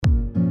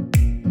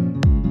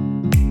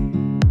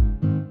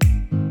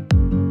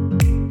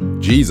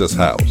Jesus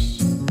House,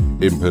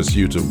 in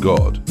pursuit of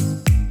God,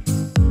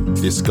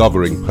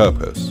 discovering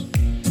purpose,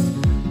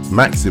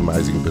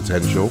 maximizing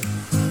potential,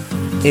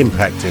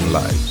 impacting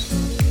lives.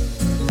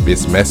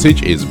 This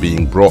message is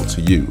being brought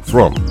to you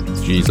from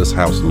Jesus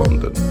House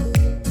London.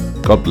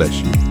 God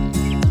bless you.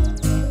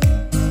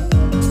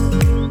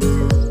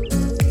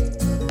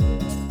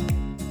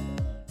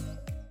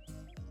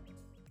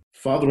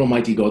 Father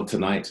Almighty God,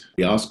 tonight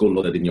we ask, O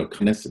Lord, that in your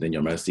kindness and in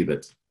your mercy,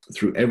 that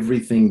through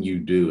everything you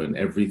do and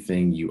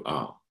everything you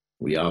are,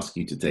 we ask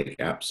you to take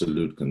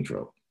absolute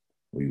control.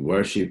 We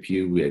worship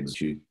you, we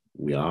exalt you,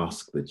 we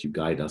ask that you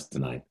guide us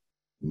tonight.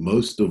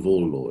 Most of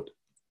all, Lord,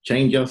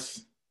 change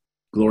us,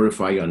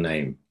 glorify your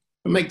name,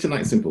 and make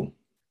tonight simple,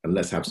 and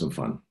let's have some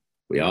fun.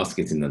 We ask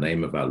it in the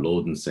name of our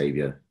Lord and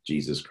Savior,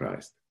 Jesus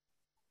Christ.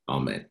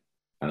 Amen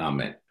and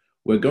amen.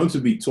 We're going to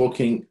be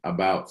talking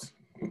about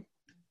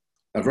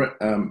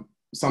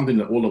something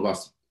that all of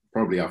us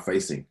probably are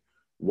facing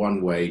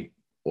one way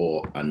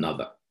or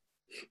another.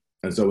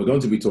 And so we're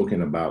going to be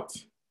talking about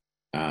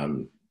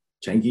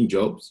changing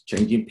jobs,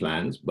 changing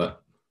plans,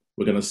 but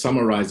we're going to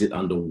summarize it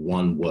under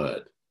one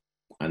word.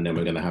 And then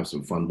we're going to have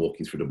some fun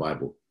walking through the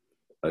Bible.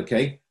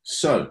 Okay,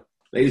 so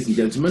ladies and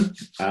gentlemen,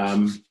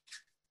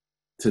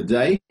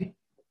 today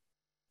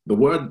the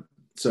word,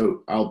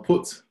 so I'll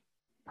put,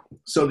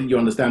 so that you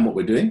understand what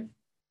we're doing,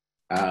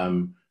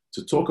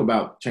 to talk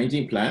about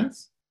changing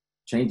plans,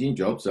 changing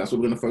jobs. So that's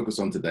what we're going to focus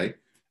on today.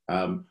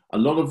 A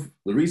lot of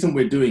the reason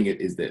we're doing it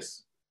is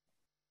this.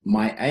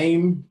 My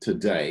aim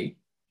today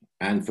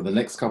and for the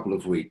next couple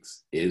of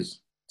weeks is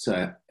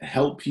to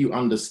help you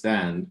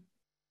understand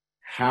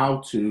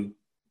how to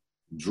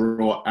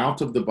draw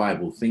out of the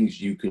Bible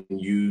things you can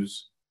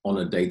use on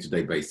a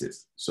day-to-day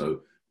basis.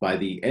 So by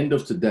the end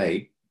of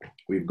today,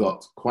 we've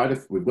got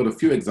a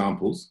few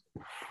examples.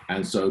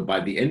 And so by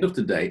the end of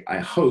today, I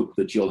hope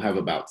that you'll have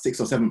about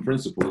 6 or 7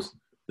 principles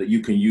that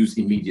you can use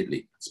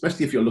immediately,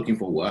 especially if you're looking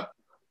for work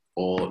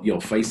or you're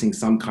facing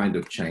some kind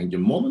of change,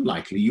 and more than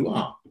likely you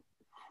are.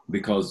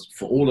 Because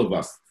for all of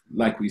us,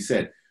 like we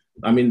said,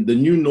 I mean, the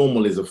new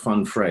normal is a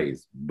fun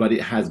phrase, but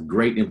it has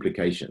great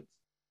implications.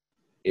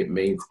 It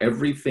means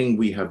everything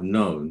we have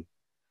known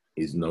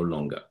is no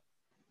longer,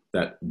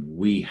 that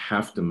we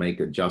have to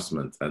make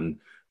adjustments, and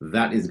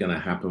that is going to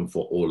happen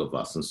for all of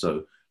us. And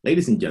so,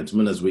 ladies and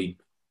gentlemen, as we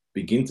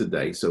begin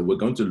today, so we're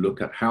going to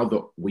look at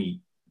how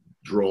we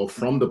draw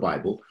from the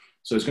Bible.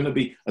 So it's going to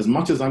be, as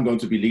much as I'm going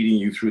to be leading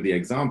you through the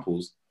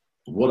examples,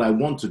 what I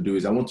want to do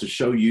is I want to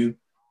show you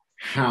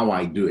how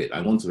I do it.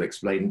 I want to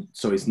explain,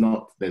 so it's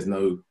not, there's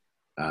no,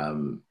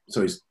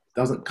 so it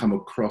doesn't come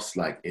across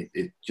like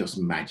it's just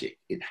magic.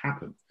 It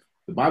happens.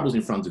 The Bible's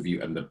in front of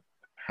you, and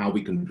how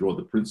we can draw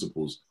the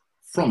principles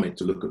from it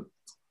to look at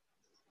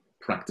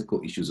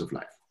practical issues of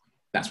life.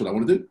 That's what I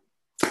want to do.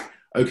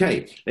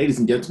 Okay, ladies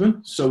and gentlemen,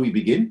 so we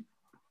begin.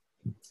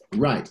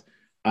 Right.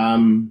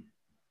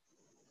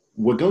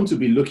 We're going to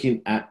be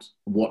looking at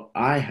what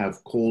I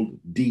have called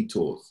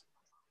detours.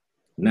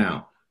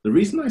 Now,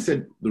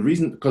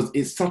 because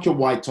it's such a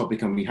wide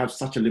topic and we have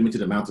such a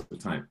limited amount of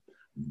time.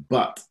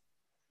 But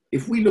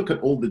if we look at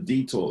all the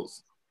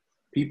detours,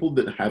 people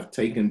that have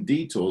taken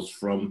detours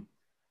from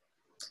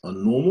a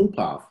normal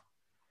path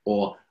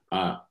or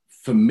a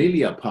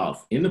familiar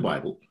path in the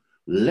Bible,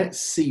 let's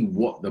see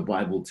what the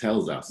Bible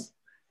tells us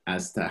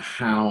as to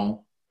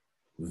how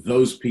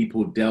those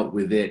people dealt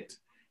with it,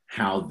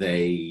 how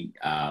they,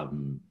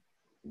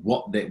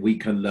 we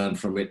can learn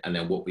from it, and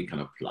then what we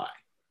can apply.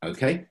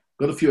 Okay,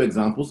 got a few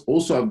examples.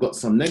 Also, I've got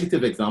some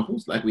negative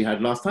examples like we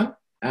had last time,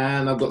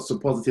 and I've got some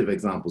positive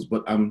examples,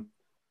 but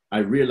I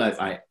realize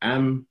I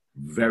am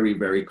very,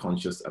 very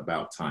conscious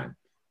about time.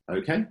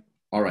 Okay,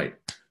 all right.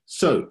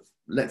 So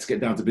let's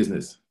get down to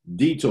business.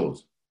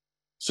 Detours.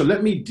 So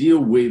let me deal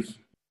with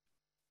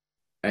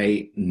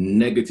a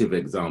negative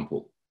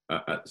example.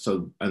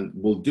 And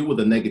we'll deal with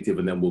the negative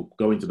and then we'll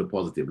go into the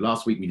positive.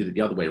 Last week we did it the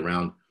other way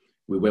around.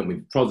 We went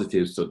with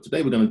positives. So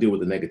today we're going to deal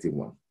with the negative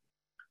one.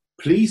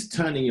 Please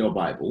turn in your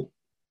Bible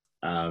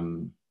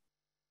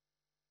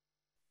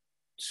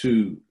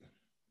to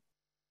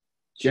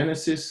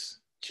Genesis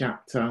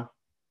chapter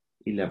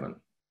 11.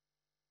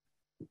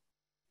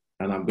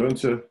 And I'm going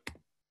to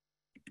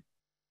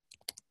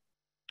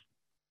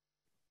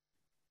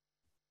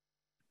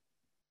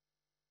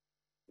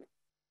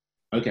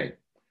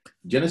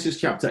Genesis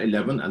chapter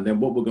 11, and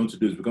then what we're going to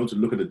do is we're going to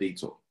look at the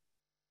detour.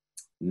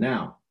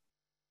 Now,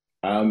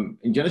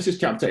 in Genesis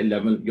chapter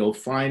 11, you'll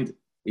find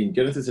in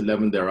Genesis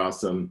 11, there are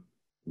some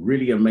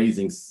really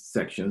amazing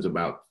sections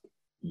about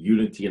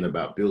unity and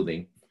about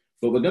building,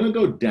 but we're going to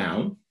go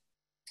down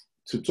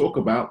to talk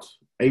about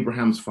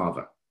Abraham's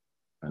father.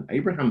 And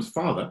Abraham's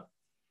father,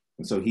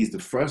 and so he's the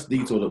first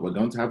detour that we're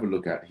going to have a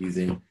look at. He's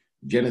in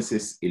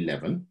Genesis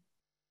 11.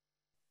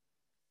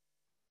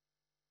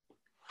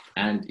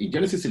 And in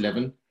Genesis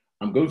 11,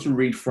 I'm going to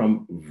read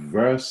from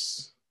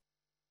verse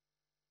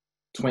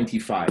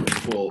 25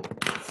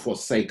 for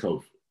sake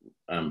of,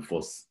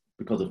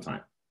 because of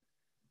time.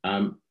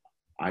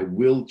 I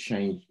will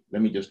change,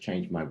 let me just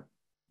change my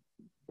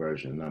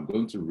version. I'm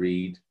going to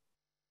read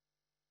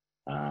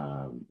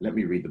Let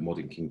me read the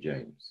Modern King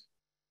James.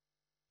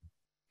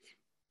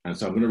 And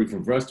so I'm going to read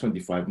from verse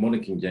 25,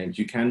 Modern King James.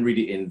 You can read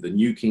it in the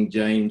New King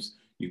James.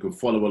 You can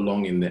follow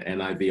along in the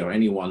NIV or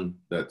anyone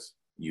that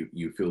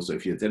you feel. So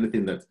if there's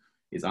anything that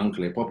is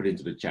unclear, pop it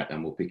into the chat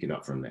and we'll pick it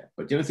up from there.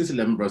 But Genesis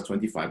 11, verse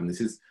 25, and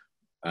this is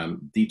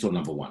detour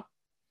number 1.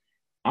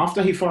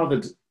 After he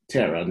fathered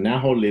Terah,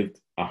 Nahor lived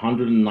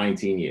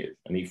 119 years,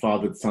 and he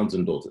fathered sons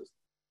and daughters.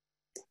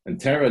 And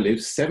Terah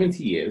lived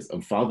 70 years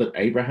and fathered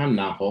Abraham,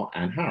 Nahor,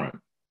 and Haran.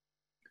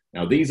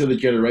 Now these are the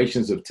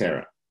generations of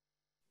Terah.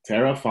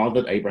 Terah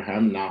fathered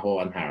Abraham,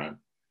 Nahor,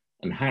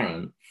 and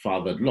Haran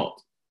fathered Lot.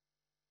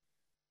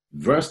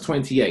 Verse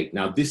 28,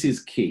 now this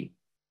is key.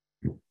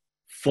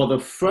 For the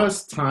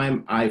first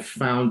time I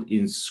found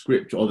in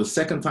scripture, or the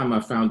second time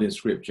I found in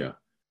scripture,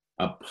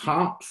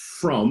 apart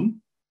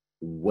from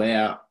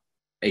where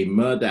a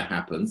murder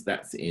happens,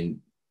 that's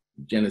in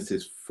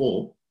Genesis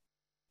 4.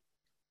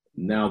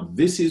 Now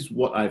this is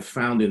what I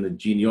found in the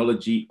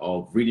genealogy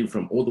of reading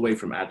from all the way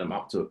from Adam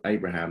up to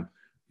Abraham.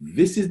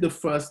 This is the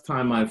first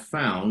time I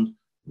found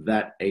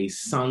that a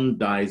son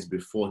dies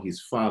before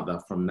his father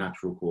from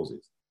natural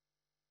causes,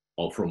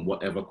 or from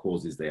whatever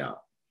causes they are.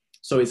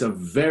 So it's a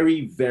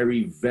very,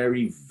 very,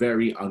 very,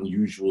 very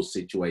unusual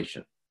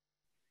situation.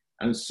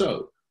 And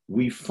so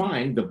we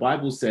find the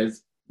Bible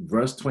says,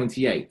 verse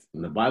 28,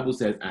 and the Bible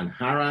says, and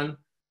Haran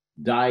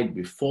died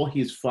before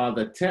his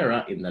father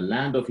Terah in the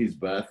land of his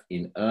birth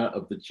in Ur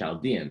of the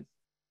Chaldeans.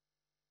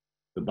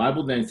 The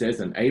Bible then says,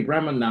 and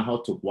Abram and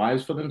Nahor took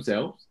wives for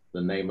themselves.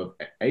 The name of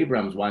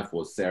Abram's wife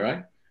was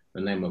Sarai.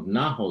 The name of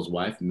Nahor's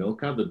wife,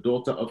 Milcah, the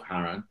daughter of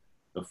Haran,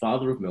 the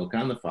father of Milcah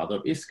and the father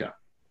of Iscah.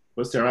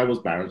 But Sarai was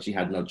barren, she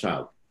had no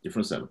child.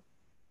 Different 7.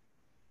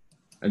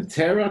 And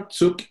Terah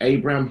took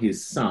Abram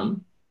his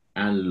son,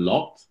 and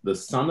Lot, the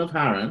son of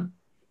Haran,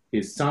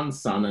 his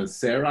son's son, and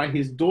Sarai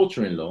his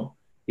daughter-in-law,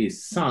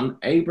 his son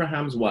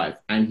Abraham's wife,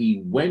 and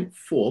he went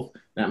forth,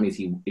 that means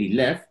he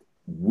left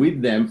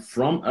with them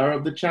from Ur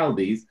of the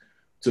Chaldees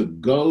to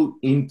go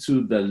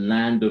into the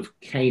land of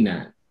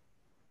Canaan.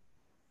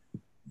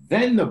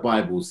 Then the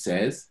Bible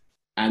says,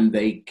 and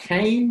they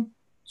came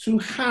to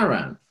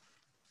Haran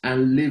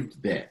and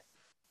lived there.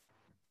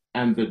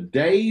 And the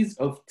days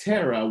of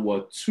Terah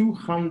were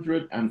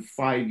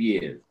 205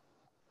 years.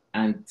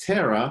 And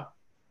Terah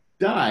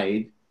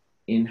died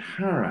in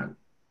Haran.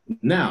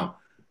 Now,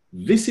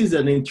 this is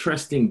an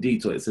interesting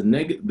detail. It's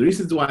this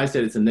is why I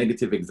said it's a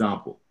negative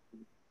example.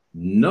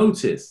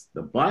 Notice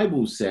the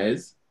Bible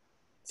says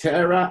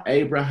Terah,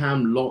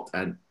 Abraham, Lot,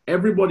 and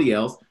everybody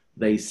else,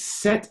 they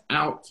set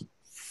out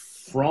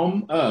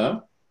from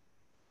Ur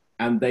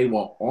and they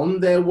were on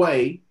their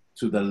way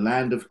to the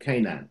land of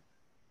Canaan.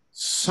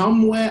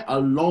 Somewhere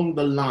along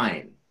the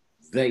line,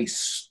 they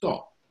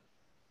stopped.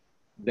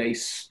 They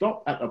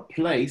stopped at a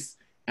place,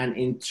 and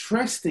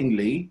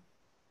interestingly,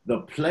 the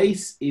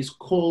place is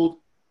called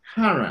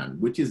Haran,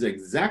 which is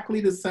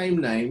exactly the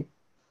same name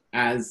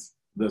as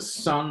the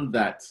son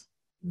that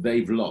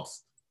they've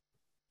lost.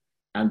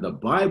 And the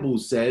Bible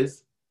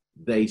says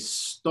they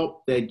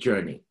stopped their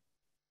journey.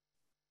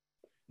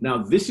 Now,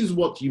 this is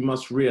what you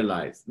must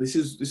realize. This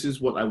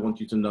is what I want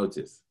you to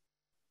notice.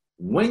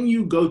 When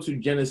you go to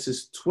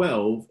Genesis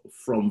 12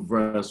 from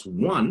verse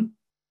 1,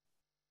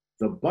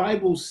 the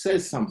Bible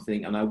says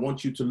something, and I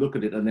want you to look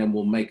at it, and then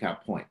we'll make our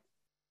point.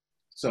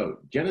 So,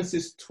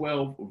 Genesis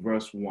 12,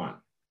 verse 1.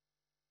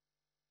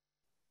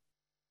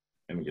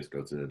 Let me just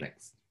go to the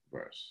next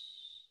verse.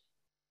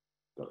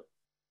 Got it.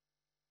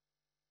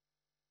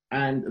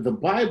 And the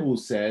Bible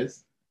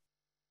says,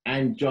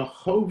 and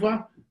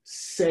Jehovah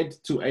said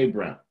to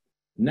Abram.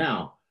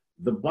 Now,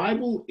 the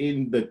Bible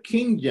in the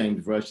King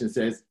James Version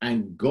says,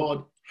 and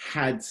God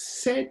had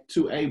said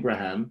to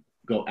Abraham,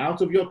 go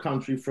out of your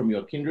country, from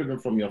your kindred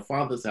and from your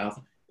father's house,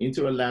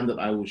 into a land that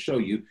I will show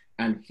you,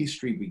 and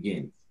history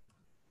begins.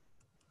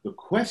 The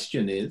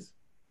question is,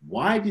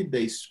 why did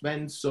they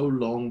spend so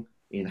long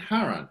in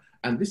Haran?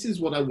 And this is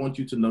what I want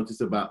you to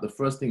notice about the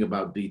first thing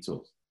about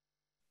detours.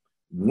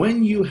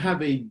 When you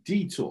have a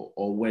detour,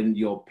 or when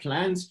your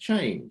plans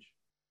change,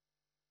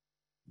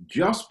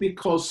 just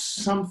because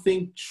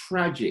something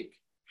tragic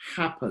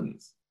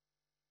happens,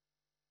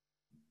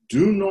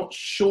 do not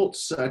short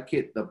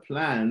circuit the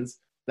plans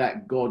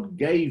that God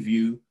gave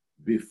you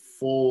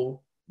before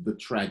the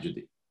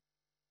tragedy.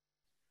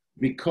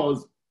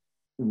 Because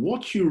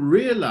what you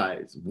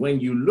realize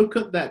when you look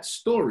at that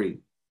story,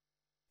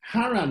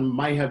 Haran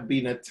might have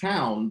been a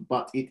town,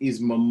 but it is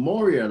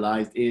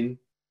memorialized in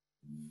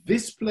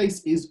this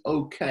place is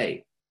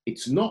okay.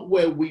 It's not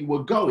where we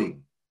were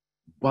going,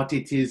 but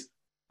it is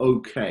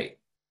okay.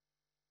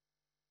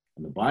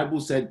 And the Bible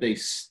said they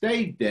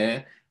stayed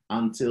there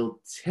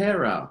until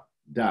Terah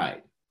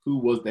died, who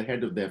was the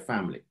head of their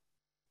family.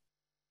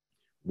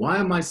 Why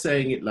am I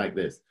saying it like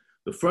this?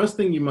 The first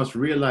thing you must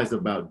realize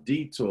about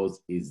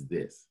detours is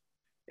this.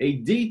 A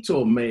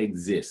detour may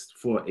exist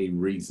for a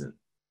reason,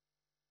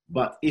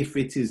 but if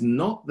it is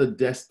not the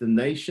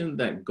destination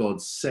that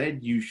God said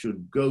you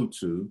should go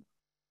to,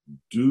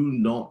 do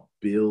not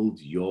build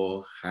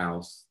your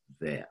house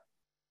there.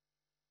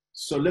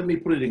 So let me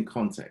put it in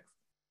context.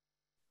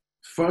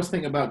 First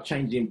thing about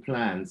changing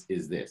plans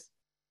is this.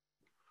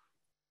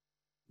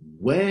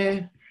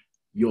 Where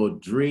your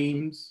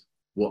dreams,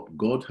 what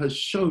God has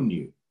shown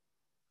you,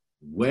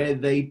 where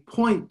they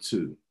point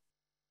to,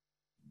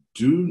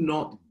 do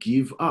not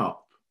give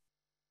up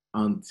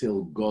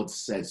until God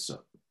says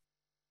so.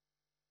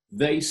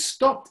 They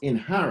stopped in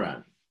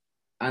Haran,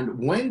 and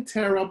when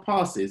Terah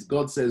passes,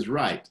 God says,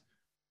 right,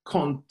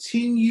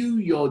 continue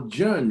your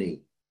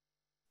journey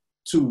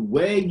to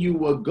where you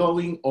were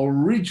going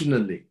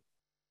originally,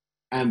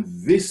 and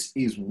this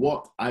is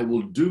what I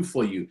will do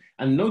for you.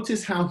 And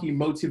notice how he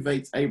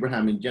motivates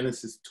Abraham in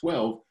Genesis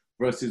 12,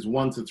 verses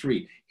 1 to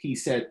 3. He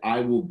said, I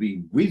will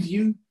be with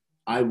you.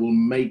 I will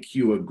make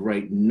you a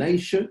great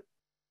nation.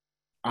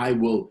 I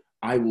will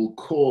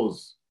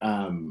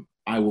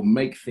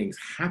make things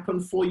happen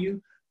for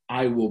you.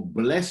 I will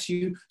bless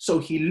you. So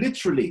he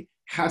literally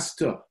has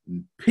to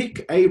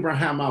pick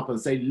Abraham up and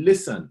say,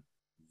 listen,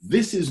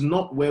 this is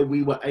not where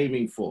we were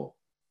aiming for.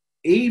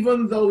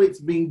 Even though it's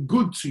been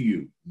good to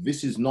you,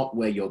 this is not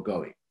where you're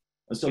going.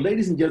 And so,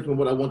 ladies and gentlemen,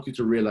 what I want you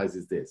to realize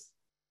is this.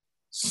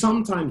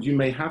 Sometimes you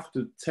may have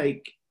to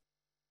take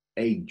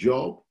a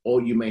job,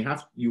 or you may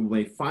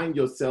find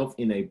yourself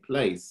in a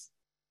place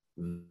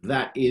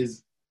that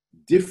is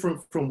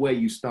different from where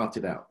you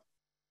started out.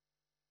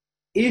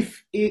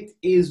 If it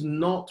is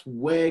not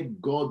where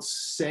God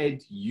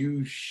said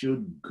you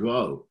should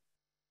go,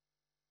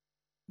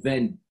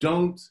 then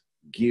don't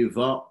give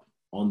up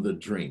on the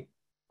dream,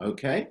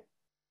 okay?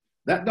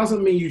 That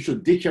doesn't mean you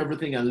should ditch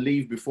everything and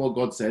leave before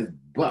God says,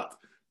 but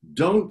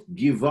don't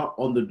give up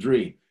on the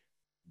dream.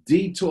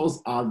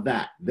 Detours are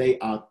that. They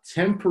are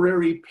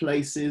temporary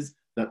places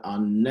that are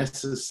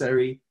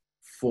necessary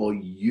for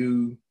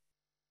you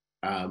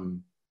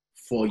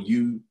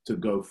to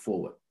go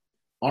forward.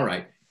 All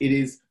right, it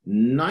is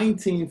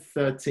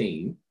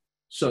 1913.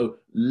 So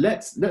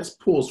let's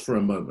pause for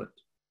a moment.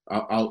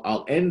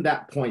 I'll end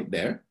that point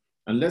there,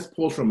 and let's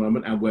pause for a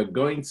moment, and we're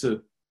going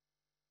to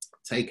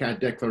take our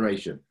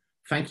declaration.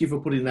 Thank you for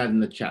putting that in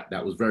the chat.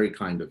 That was very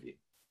kind of you.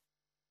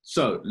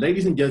 So,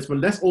 ladies and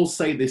gentlemen, let's all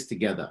say this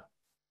together.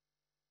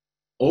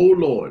 Oh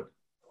Lord,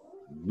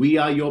 we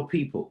are your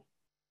people,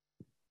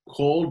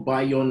 called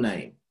by your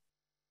name.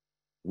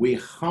 We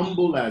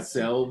humble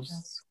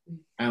ourselves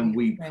and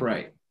we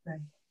pray.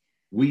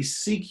 We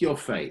seek your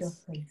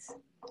face.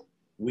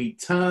 We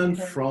turn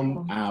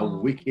from our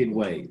wicked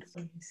ways.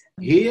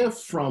 Hear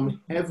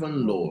from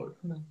heaven, Lord.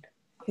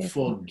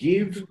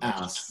 Forgive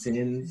our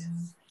sins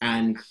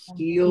and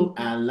heal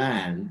our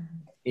land.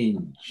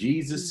 In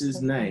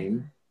Jesus'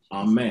 name,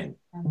 amen.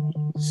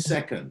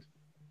 Second,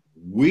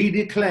 we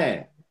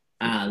declare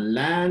our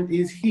land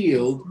is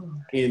healed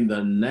in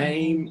the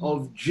name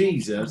of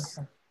Jesus.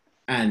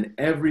 And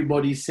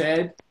everybody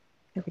said,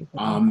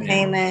 amen.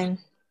 Amen.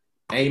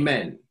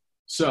 Amen.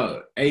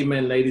 So,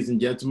 amen, ladies and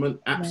gentlemen.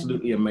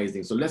 Absolutely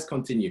amazing. So let's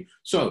continue.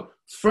 So,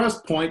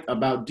 first point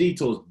about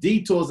detours.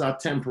 Detours are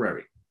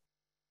temporary.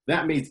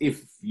 That means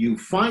if you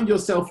find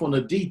yourself on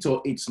a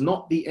detour, it's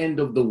not the end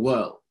of the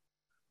world.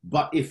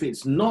 But if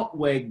it's not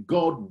where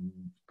God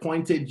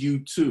pointed you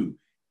to,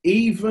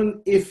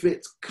 even if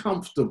it's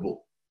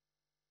comfortable,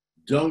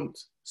 don't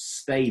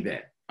stay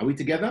there. Are we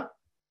together?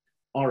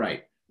 All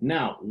right.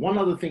 Now, one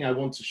other thing I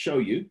want to show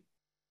you.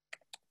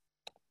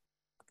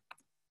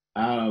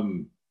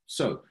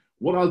 So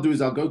what I'll do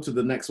is I'll go to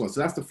the next one. So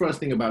that's the first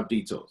thing about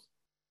detours.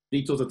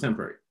 Detours are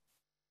temporary.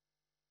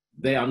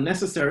 They are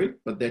necessary,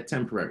 but they're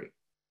temporary.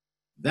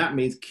 That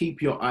means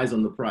keep your eyes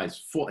on the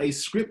prize. For a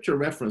scripture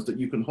reference that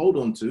you can hold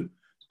on to,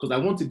 because I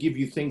want to give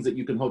you things that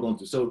you can hold on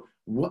to. So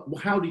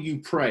how do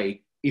you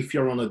pray if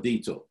you're on a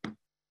detour?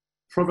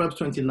 Proverbs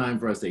 29,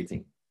 verse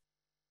 18.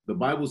 The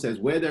Bible says,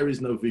 where there is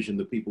no vision,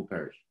 the people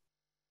perish.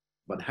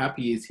 But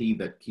happy is he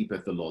that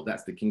keepeth the law.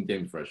 That's the King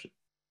James Version.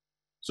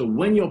 So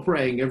when you're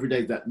praying every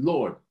day that,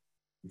 Lord,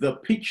 the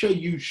picture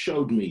you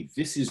showed me,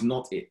 this is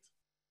not it.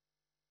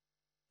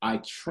 I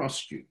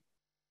trust you.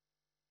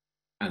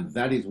 And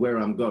that is where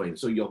I'm going.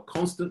 So you're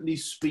constantly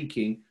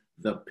speaking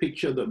the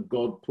picture that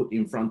God put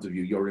in front of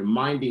you. You're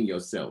reminding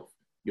yourself.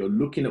 You're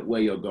looking at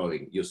where you're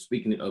going. You're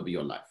speaking it over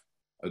your life.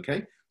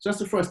 Okay? So that's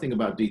the first thing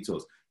about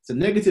detours. It's a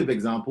negative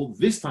example.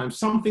 This time,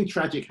 something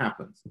tragic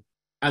happens.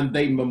 And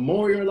they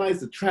memorialize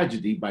the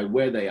tragedy by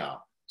where they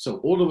are. So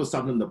all of a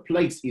sudden, the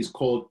place is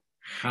called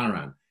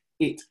Haran.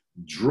 It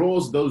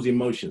draws those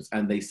emotions,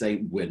 and they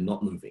say, we're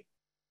not moving.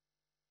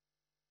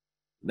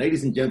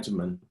 Ladies and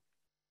gentlemen,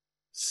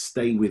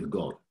 stay with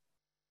God.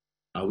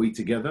 Are we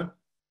together?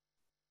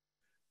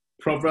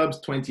 Proverbs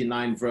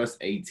 29, verse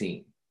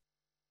 18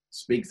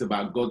 speaks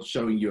about God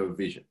showing you a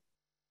vision.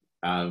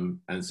 And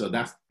so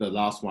that's the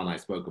last one I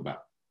spoke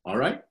about. All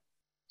right?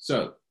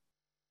 So,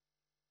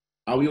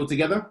 are we all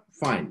together?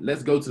 Fine.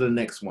 Let's go to the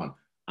next one.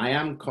 I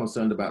am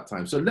concerned about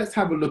time. So let's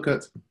have a look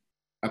at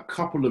a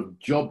couple of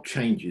job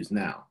changes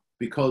now,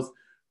 because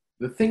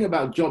the thing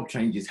about job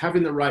changes,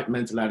 having the right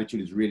mental attitude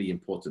is really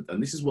important.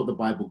 And this is what the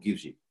Bible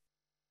gives you.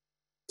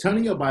 Turn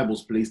in your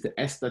Bibles, please, to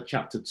Esther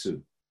chapter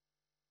 2.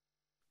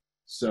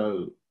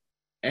 So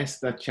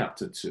Esther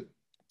chapter 2.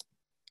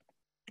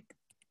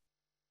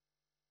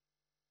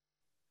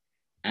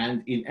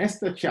 And in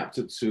Esther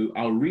chapter 2,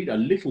 I'll read a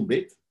little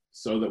bit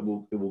so that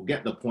we'll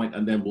get the point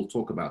and then we'll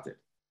talk about it.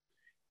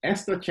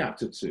 Esther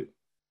chapter 2.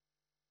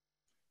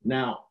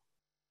 Now,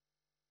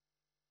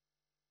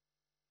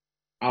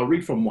 I'll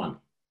read from 1.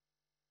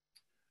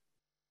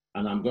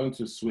 And I'm going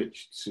to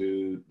switch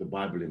to the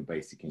Bible in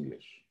basic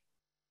English.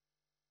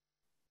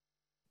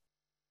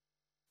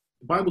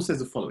 The Bible says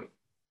the following.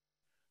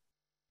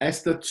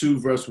 Esther 2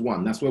 verse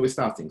 1, that's where we're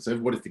starting, so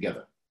everybody's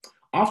together.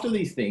 After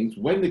these things,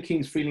 when the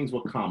king's feelings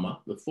were calmer,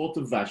 the thought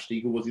of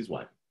Vashti, who was his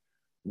wife,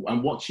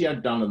 and what she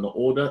had done and the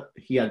order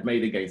he had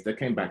made against her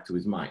came back to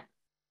his mind.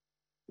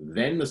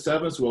 Then the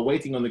servants who were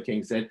waiting on the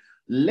king said,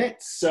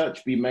 let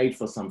search be made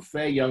for some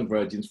fair young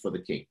virgins for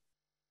the king.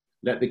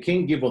 Let the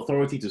king give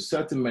authority to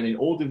certain men in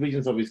all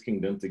divisions of his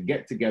kingdom to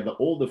get together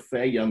all the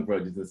fair young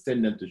virgins and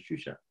send them to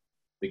Shusha,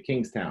 the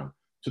king's town,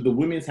 to the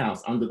women's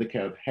house under the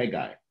care of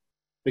Hegai,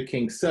 the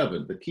king's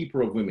servant, the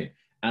keeper of women,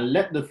 and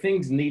let the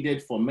things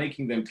needed for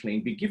making them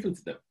clean be given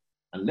to them.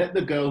 And let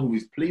the girl who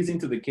is pleasing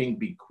to the king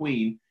be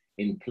queen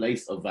in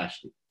place of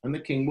Vashti. And the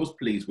king was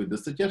pleased with the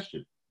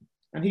suggestion,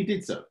 and he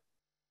did so.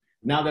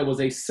 Now there was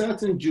a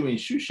certain Jew in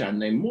Shushan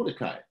named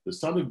Mordecai, the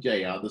son of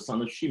Jair, the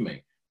son of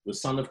Shimei, the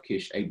son of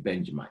Kish, a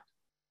Benjamite,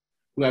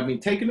 who had been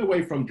taken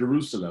away from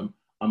Jerusalem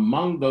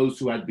among those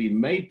who had been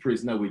made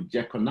prisoner with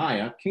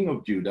Jeconiah, king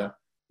of Judah,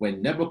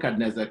 when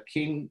Nebuchadnezzar,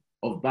 king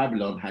of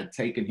Babylon, had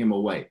taken him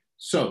away.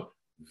 So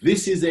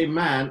this is a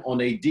man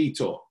on a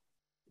detour.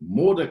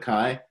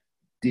 Mordecai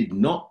did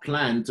not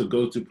plan to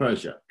go to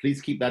Persia.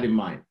 Please keep that in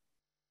mind.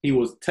 He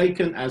was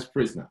taken as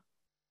prisoner.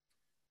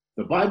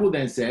 The Bible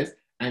then says,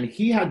 and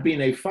he had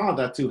been a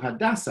father to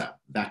Hadassah,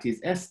 that is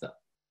Esther,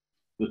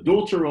 the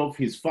daughter of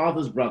his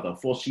father's brother,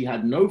 for she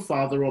had no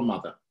father or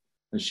mother,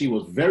 and she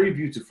was very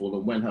beautiful.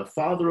 And when her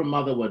father and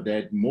mother were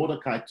dead,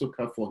 Mordecai took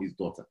her for his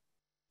daughter.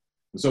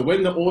 And so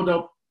when the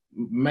order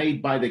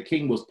made by the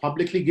king was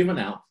publicly given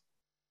out,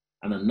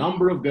 and a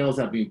number of girls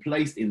had been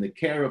placed in the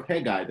care of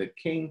Hegai, the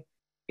king,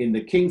 in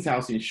the king's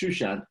house in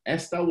Shushan,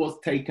 Esther was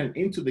taken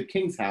into the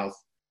king's house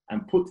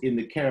and put in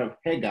the care of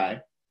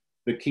Hegai,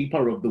 the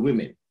keeper of the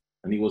women.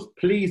 And he was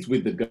pleased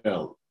with the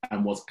girl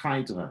and was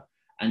kind to her.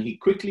 And he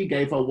quickly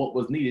gave her what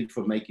was needed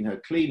for making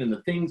her clean and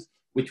the things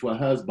which were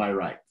hers by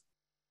right.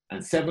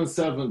 And 7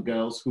 servant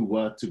girls who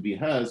were to be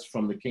hers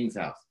from the king's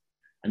house.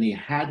 And he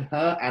had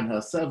her and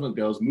her servant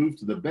girls moved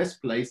to the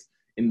best place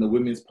in the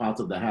women's part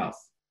of the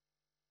house.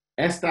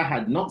 Esther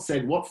had not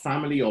said what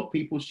family or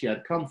people she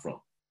had come from.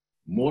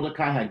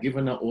 Mordecai had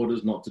given her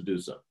orders not to do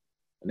so.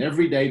 And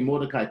every day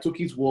Mordecai took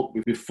his walk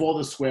before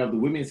the square of the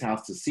women's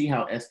house to see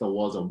how Esther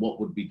was and what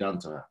would be done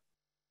to her.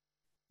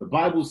 The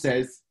Bible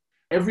says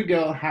every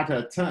girl had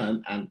her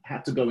turn and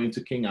had to go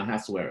into King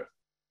Ahasuerus,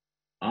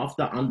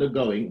 after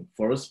undergoing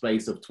for a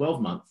space of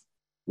 12 months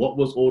what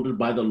was ordered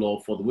by the law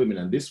for the women.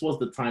 And this was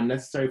the time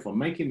necessary for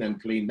making them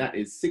clean. That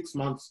is 6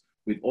 months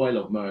with oil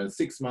of myrrh and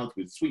 6 months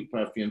with sweet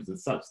perfumes and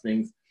such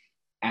things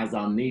as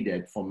are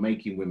needed for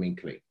making women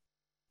clean.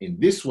 In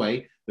this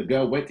way, the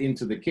girl went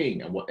into the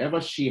king, and whatever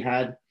she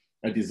had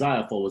a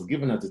desire for was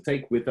given her to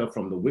take with her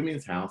from the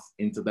women's house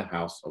into the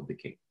house of the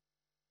king.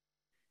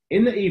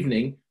 In the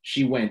evening,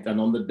 she went, and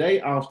on the day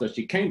after,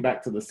 she came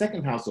back to the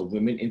second house of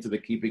women into the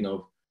keeping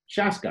of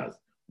Shashgaz,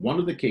 one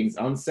of the king's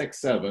unsexed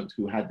servants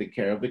who had the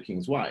care of the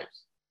king's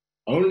wives.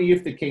 Only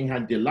if the king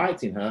had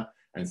delight in her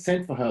and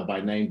sent for her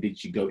by name did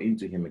she go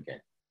into him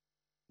again.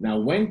 Now,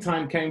 when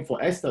time came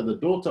for Esther, the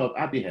daughter of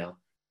Abihail,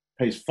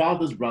 his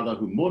father's brother,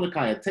 whom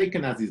Mordecai had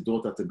taken as his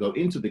daughter, to go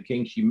into the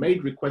king, she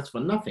made request for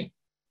nothing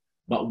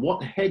but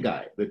what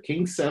Hegai, the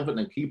king's servant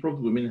and keeper of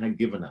women, had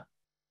given her.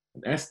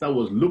 And Esther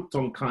was looked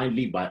on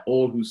kindly by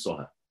all who saw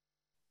her.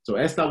 So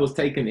Esther was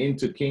taken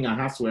into King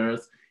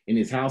Ahasuerus in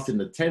his house in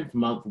the 10th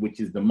month, which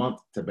is the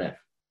month Tebeth,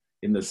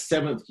 in the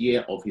 7th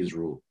year of his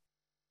rule.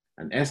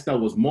 And Esther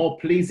was more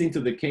pleasing to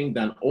the king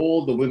than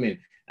all the women,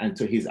 and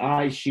to his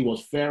eyes she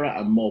was fairer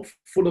and more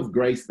full of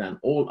grace than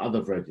all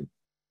other virgins.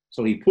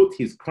 So he put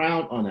his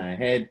crown on her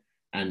head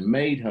and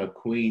made her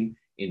queen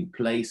in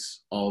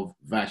place of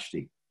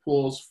Vashti.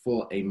 Pause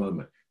for a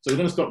moment. So we're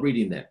going to stop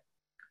reading there.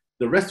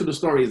 The rest of the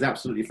story is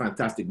absolutely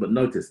fantastic, but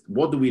notice,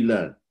 what do we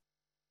learn?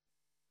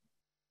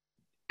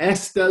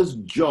 Esther's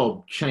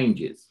job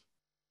changes.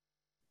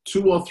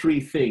 2 or 3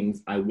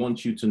 things I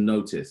want you to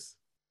notice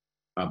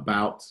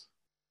about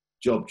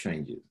job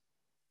changes.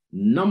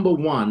 Number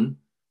 1,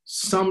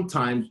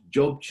 sometimes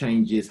job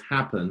changes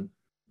happen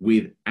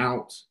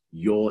without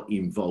your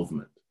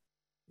involvement.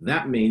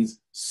 That means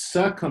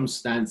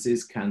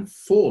circumstances can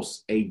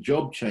force a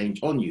job change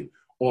on you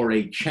or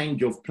a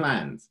change of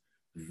plans.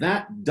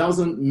 That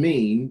doesn't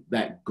mean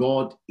that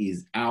God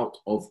is out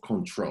of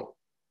control.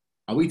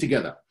 Are we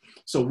together?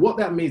 So what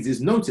that means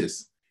is,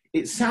 notice,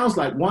 it sounds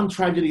like one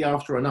tragedy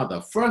after another.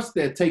 First,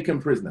 they're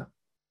taken prisoner.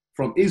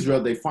 From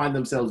Israel, they find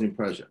themselves in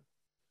Persia.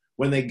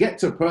 When they get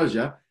to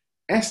Persia,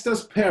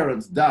 Esther's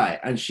parents die,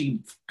 and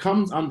she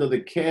comes under the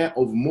care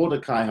of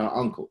Mordecai, her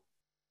uncle.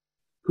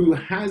 who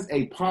has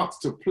a part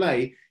to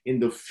play in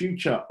the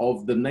future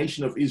of the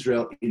nation of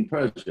Israel in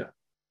Persia.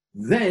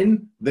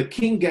 Then the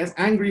king gets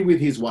angry with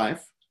his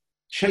wife,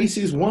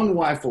 chases one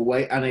wife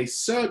away, and a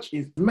search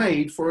is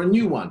made for a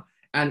new one.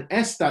 And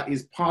Esther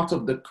is part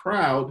of the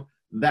crowd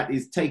that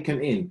is taken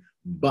in.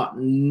 But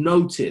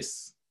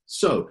notice,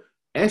 so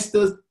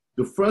Esther's,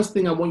 the first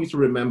thing I want you to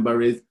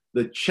remember is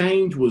the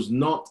change was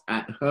not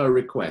at her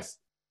request.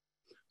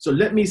 So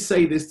let me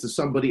say this to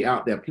somebody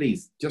out there,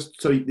 please,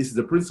 just so this is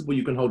a principle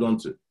you can hold on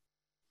to.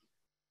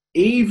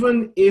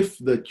 Even if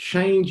the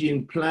change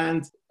in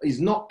plans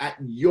is not at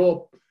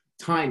your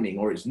timing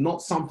or it's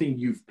not something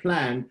you've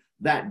planned,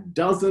 that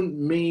doesn't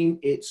mean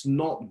it's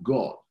not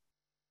God.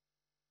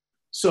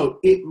 So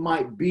it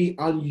might be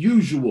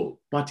unusual,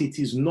 but it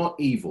is not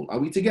evil. Are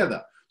we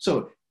together?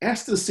 So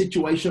Esther's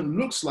situation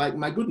looks like,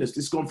 my goodness,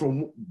 this has gone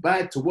from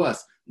bad to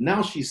worse.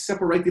 Now she's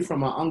separated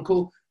from her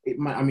uncle.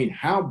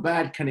 How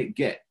bad can it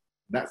get?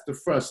 That's the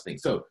first thing.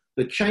 So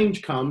the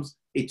change comes,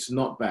 it's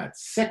not bad.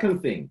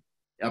 Second thing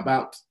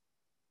about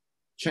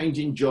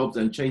changing jobs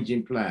and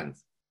changing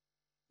plans.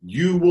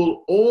 You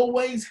will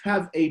always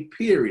have a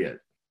period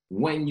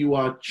when you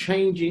are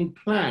changing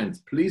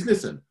plans. Please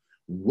listen,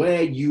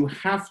 where you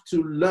have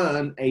to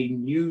learn a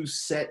new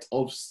set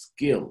of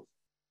skills.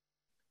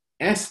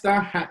 Esther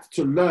had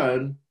to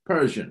learn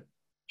Persian.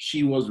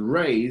 She was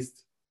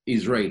raised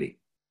Israeli.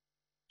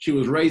 She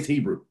was raised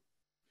Hebrew.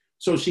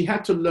 So she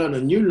had to learn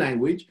a new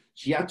language.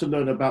 She had to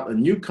learn about a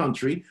new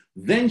country.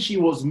 Then she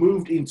was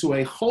moved into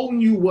a whole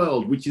new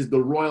world, which is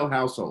the royal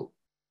household.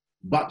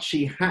 But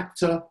she had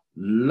to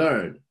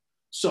learn.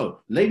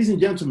 So, ladies and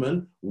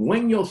gentlemen,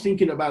 when you're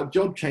thinking about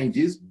job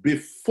changes,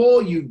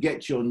 before you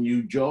get your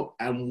new job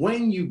and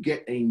when you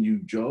get a new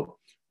job,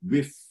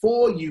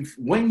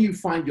 when you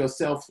find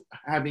yourself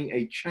having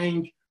a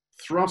change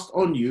thrust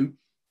on you,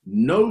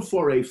 know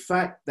for a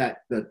fact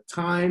that the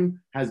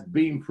time has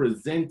been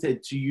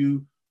presented to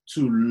you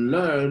to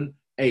learn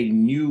a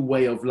new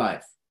way of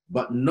life.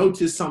 But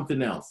notice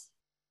something else.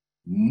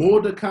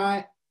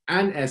 Mordecai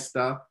and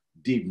Esther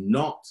did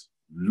not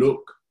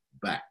look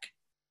back.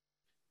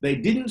 They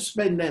didn't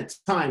spend their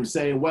time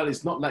saying, well,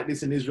 it's not like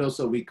this in Israel,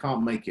 so we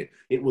can't make it.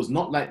 It was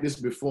not like this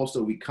before,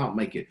 so we can't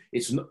make it.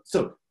 It's not.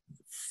 So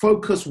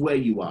focus where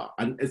you are.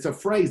 And it's a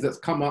phrase that's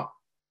come up,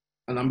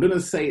 and I'm going to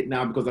say it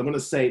now because I'm going to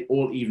say it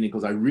all evening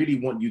because I really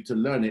want you to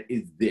learn it,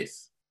 is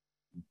this.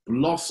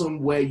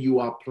 Blossom where you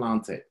are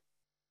planted.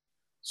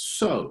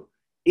 So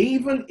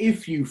even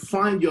if you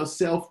find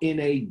yourself in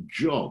a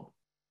job,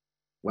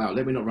 wow,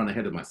 let me not run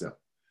ahead of myself.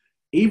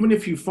 Even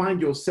if you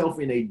find yourself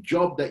in a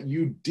job that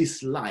you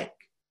dislike,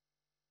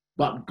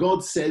 but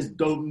God says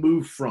don't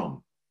move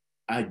from,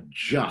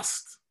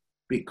 adjust,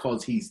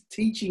 because he's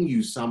teaching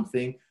you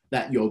something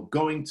that you're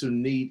going to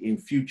need in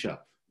future.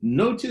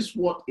 Notice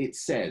what it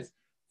says.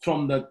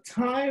 From the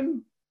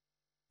time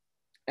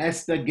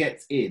Esther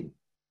gets in,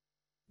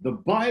 the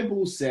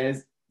Bible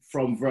says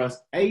from verse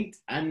 8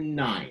 and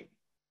 9,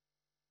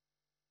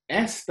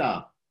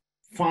 Esther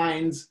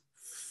finds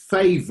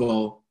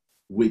favor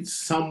with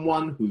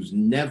someone who's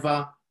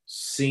never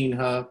seen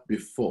her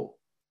before.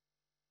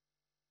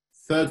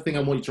 Third thing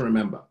I want you to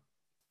remember,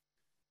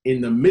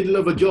 in the middle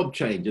of a job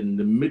change, in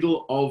the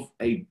middle of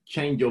a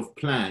change of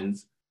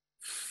plans,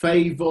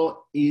 favor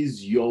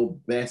is your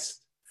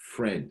best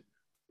friend.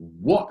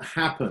 What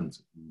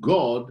happens?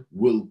 God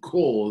will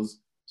cause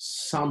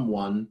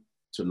someone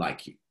to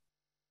like you.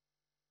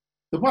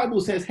 The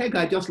Bible says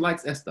Haggai just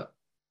likes Esther.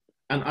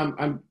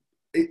 And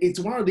it's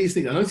one of these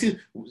things. And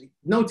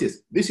notice,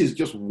 this is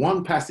just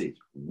one passage.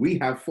 We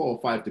have 4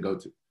 or 5 to go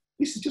to.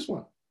 This is just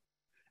one.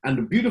 And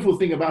the beautiful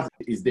thing about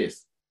it is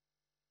this.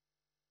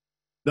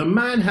 The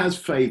man has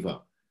favor.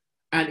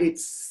 And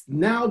it's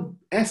now,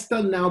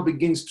 Esther now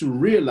begins to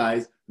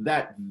realize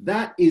that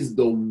that is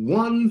the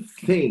one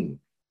thing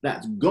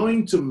that's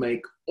going to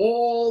make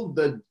all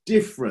the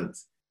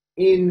difference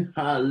in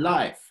her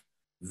life.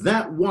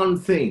 That one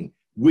thing,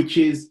 which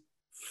is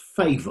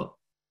favor.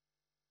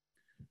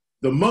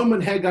 The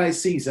moment Haggai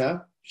sees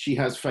her, she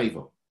has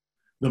favor.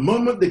 The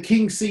moment the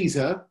king sees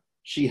her,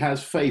 she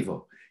has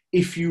favor.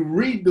 If you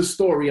read the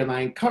story, and I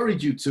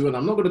encourage you to, and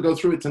I'm not going to go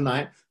through it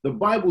tonight, the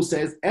Bible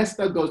says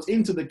Esther goes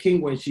into the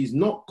king when she's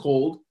not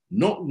called,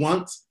 not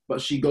once,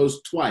 but she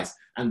goes twice.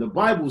 And the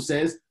Bible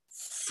says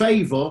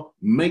favor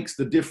makes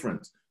the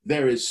difference.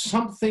 There is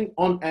something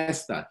on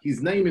Esther,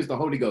 his name is the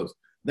Holy Ghost,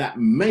 that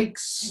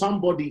makes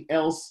somebody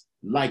else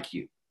like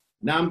you.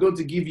 Now I'm going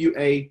to give you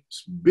a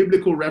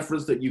biblical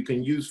reference that you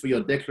can use for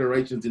your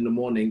declarations in the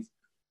mornings.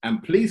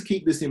 And please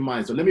keep this in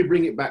mind. So let me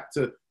bring it back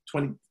to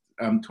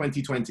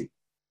 2020.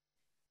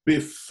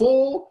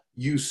 Before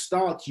you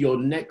start your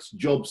next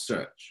job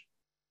search,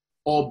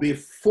 or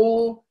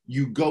before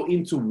you go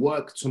into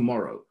work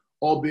tomorrow,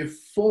 or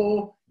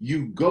before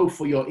you go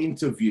for your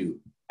interview,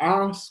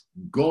 ask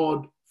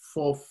God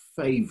for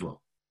favor.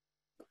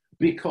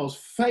 Because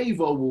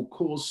favor will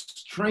cause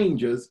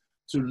strangers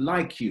to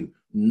like you,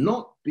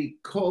 not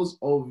because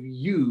of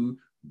you,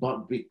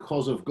 but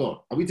because of God.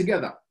 Are we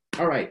together?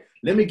 All right,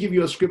 let me give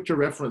you a scripture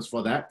reference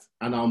for that,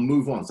 and I'll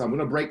move on. So I'm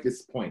going to break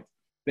this point.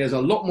 There's a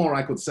lot more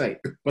I could say,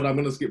 but I'm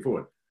going to skip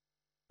forward.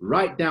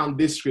 Write down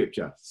this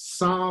scripture,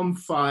 Psalm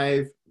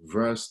 5,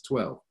 verse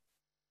 12.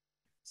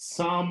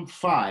 Psalm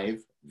 5,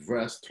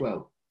 verse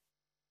 12.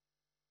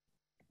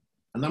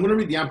 And I'm going to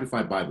read the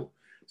Amplified Bible.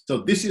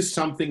 So this is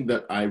something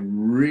that I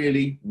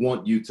really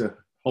want you to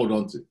hold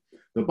on to.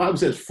 The Bible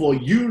says, "For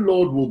you,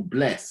 Lord, will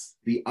bless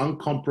the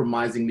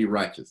uncompromisingly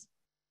righteous,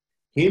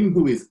 him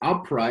who is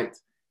upright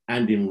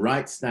and in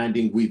right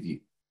standing with you.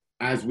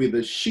 As with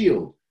a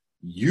shield,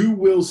 you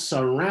will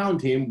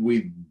surround him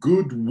with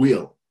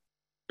goodwill,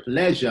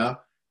 pleasure,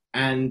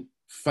 and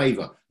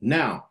favor."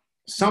 Now,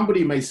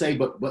 somebody may say,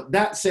 but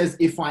that says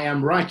if I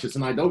am righteous,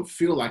 and I don't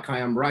feel like I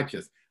am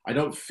righteous. I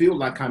don't feel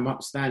like I'm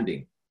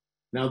upstanding.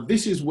 Now,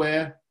 this is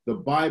where the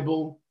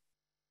Bible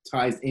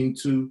ties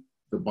into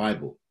the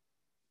Bible.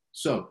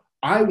 So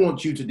I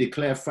want you to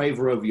declare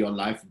favor over your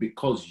life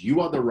because you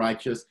are the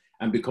righteous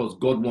and because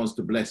God wants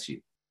to bless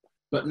you.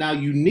 But now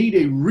you need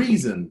a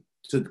reason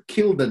to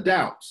kill the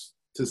doubts,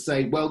 to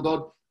say, well,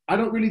 God, I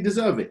don't really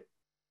deserve it.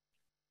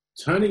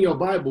 Turn in your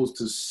Bibles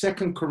to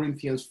 2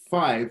 Corinthians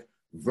 5,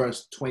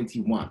 verse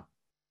 21.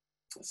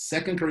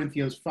 2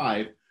 Corinthians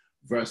 5,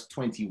 verse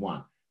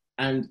 21.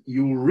 And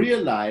you'll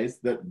realize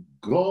that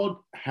God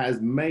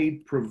has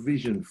made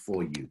provision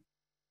for you.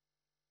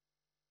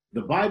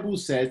 The Bible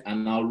says,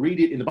 and I'll read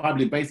it in the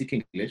Bible in basic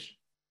English.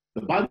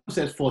 The Bible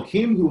says, "For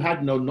him who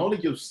had no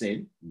knowledge of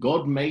sin,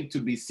 God made to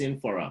be sin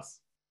for us,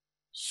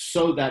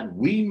 so that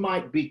we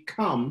might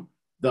become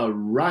the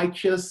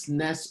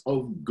righteousness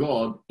of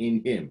God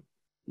in him."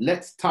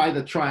 Let's tie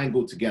the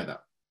triangle together.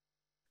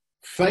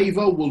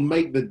 Favor will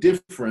make the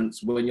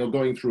difference when you're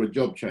going through a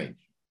job change.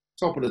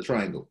 Top of the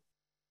triangle.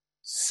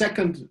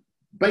 Second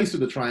base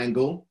of the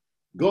triangle,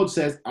 God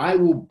says, "I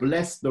will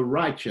bless the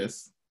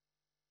righteous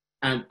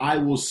and I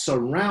will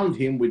surround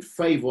him with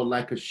favor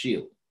like a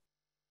shield."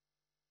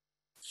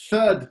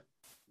 Third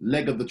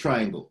leg of the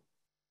triangle,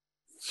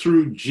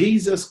 through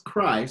Jesus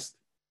Christ,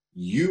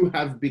 you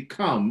have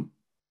become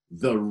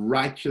the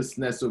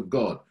righteousness of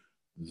God.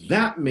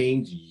 That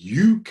means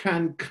you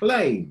can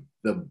claim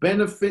the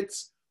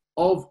benefits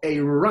of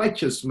a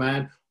righteous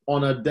man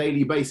on a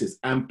daily basis.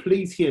 And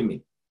please hear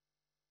me.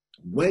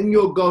 When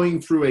you're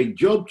going through a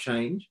job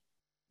change,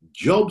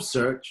 job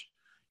search,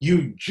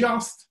 you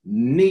just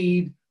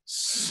need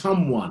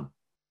someone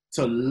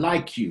to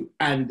like you.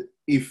 And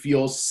if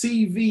your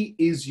CV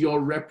is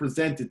your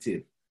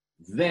representative,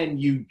 then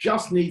you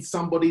just need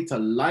somebody to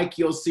like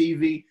your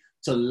CV,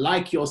 to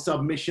like your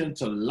submission,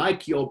 to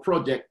like your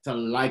project, to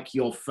like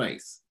your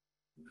face.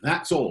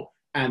 That's all.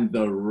 And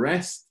the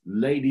rest,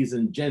 ladies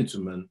and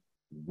gentlemen,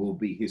 will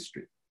be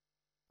history.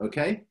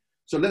 Okay?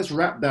 So let's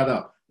wrap that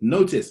up.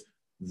 Notice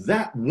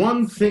that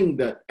one thing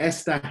that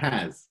Esther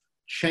has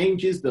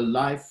changes the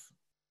life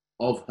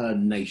of her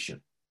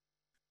nation.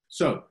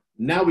 So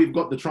now we've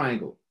got the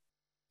triangle.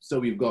 So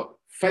we've got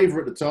favor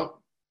at the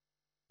top.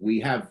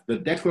 We have the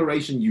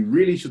declaration you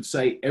really should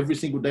say every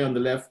single day on the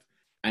left.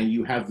 And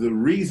you have the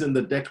reason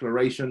the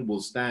declaration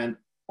will stand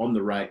on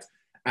the right.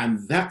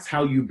 And that's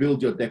how you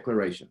build your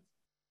declaration.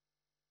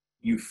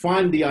 You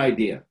find the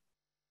idea.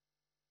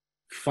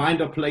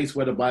 Find a place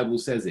where the Bible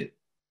says it.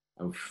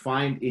 And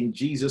find in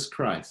Jesus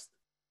Christ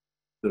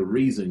the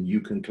reason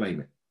you can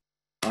claim it.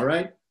 All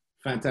right?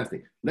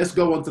 Fantastic. Let's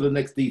go on to the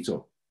next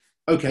detour.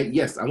 Okay,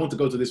 yes, I want to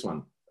go to this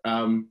one.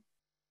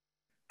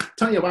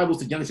 Turn your Bibles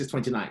to Genesis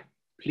 29,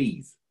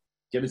 please.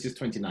 Genesis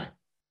 29.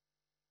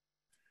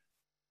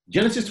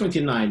 Genesis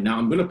 29, now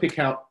I'm going to pick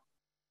out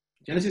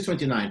Genesis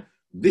 29.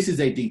 This is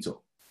a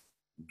detour.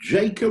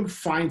 Jacob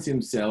finds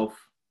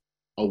himself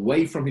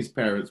away from his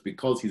parents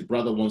because his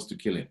brother wants to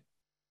kill him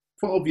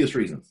for obvious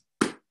reasons.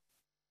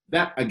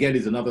 That, again,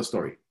 is another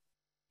story.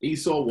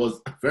 Esau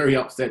was very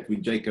upset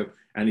with Jacob,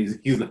 and he's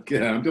like,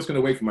 yeah, I'm just going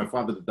to wait for my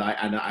father to die,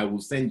 and I will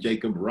send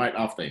Jacob right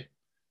after him.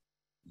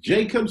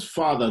 Jacob's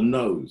father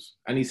knows,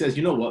 and he says,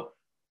 you know what?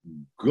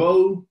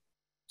 Go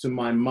to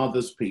my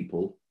mother's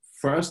people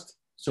first,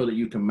 so that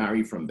you can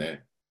marry from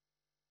there.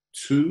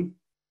 2,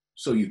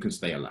 so you can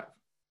stay alive.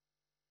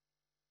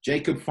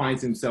 Jacob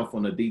finds himself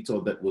on a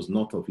detour that was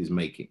not of his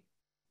making.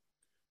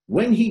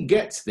 When he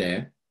gets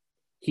there,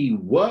 he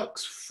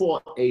works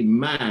for a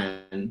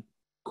man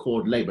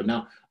called Laban.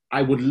 Now,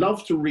 I would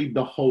love to read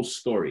the whole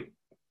story,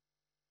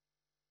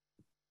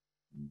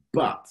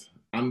 but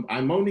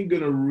I'm only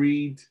going to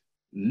read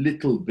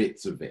little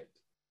bits of it.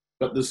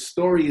 But the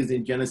story is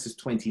in Genesis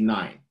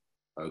 29.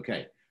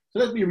 Okay, so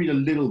let me read a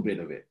little bit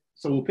of it.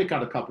 So we'll pick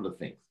out a couple of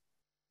things.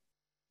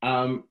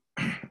 I'm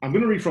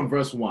going to read from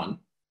verse 1.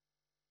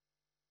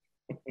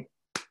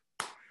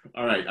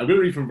 All right, I'm going to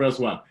read from verse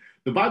 1.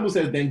 The Bible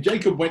says, then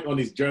Jacob went on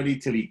his journey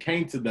till he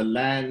came to the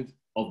land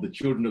of the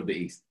children of the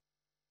east.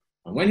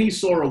 And when he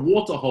saw a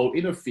water hole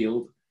in a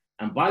field,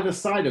 and by the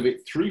side of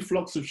it 3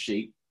 flocks of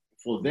sheep,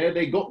 for there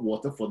they got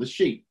water for the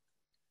sheep.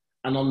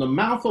 And on the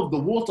mouth of the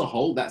water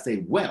hole, that's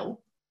a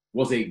well,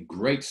 was a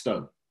great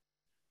stone.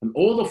 And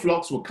all the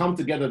flocks would come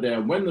together there,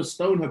 and when the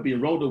stone had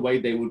been rolled away,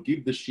 they would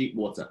give the sheep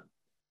water.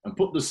 and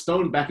put the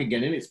stone back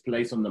again in its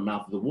place on the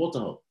mouth of the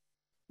waterhole.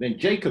 Then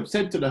Jacob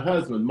said to the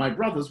herdsmen, my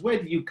brothers,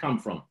 where do you come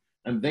from?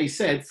 And they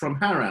said, from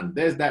Haran.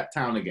 There's that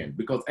town again,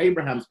 because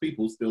Abraham's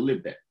people still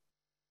live there.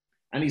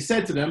 And he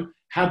said to them,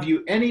 have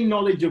you any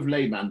knowledge of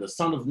Laban, the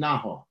son of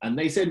Nahor? And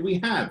they said, we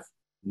have.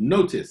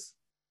 Notice,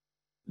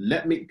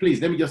 let me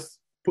just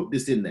put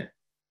this in there.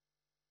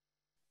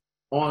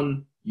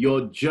 On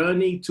your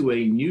journey to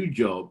a new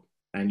job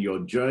and your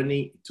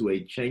journey to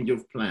a change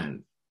of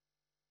plans,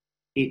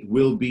 it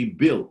will be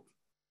built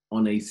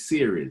on a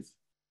series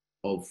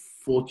of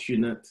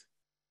fortunate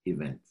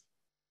events.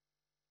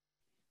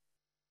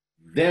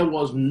 There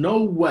was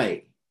no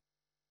way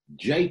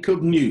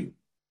Jacob knew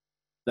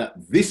that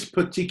this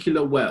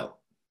particular well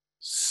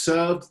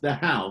served the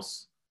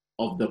house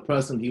of the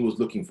person he was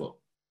looking for.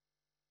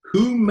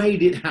 Who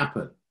made it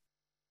happen?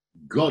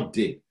 God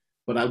did.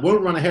 But I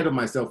won't run ahead of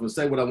myself and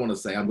say what I want to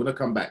say. I'm going to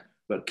come back.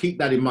 But keep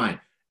that in mind.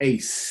 A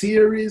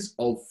series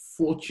of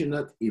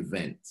fortunate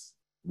events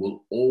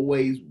will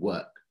always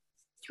work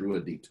through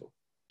a detour.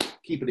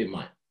 Keep it in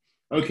mind.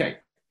 Okay.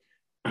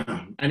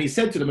 And he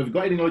said to them, have you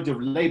got any knowledge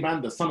of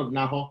Laban, the son of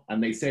Nahor?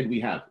 And they said, we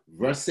have.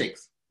 Verse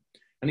 6.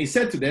 And he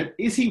said to them,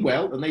 is he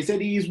well? And they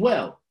said, he is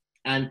well.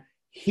 And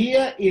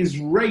here is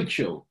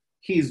Rachel,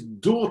 his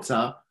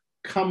daughter,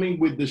 coming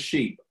with the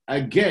sheep.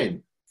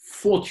 Again,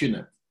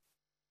 fortunate.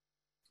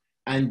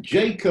 And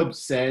Jacob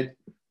said,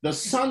 the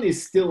sun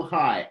is still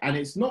high, and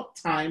it's not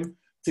time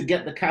to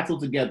get the cattle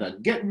together.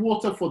 Get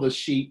water for the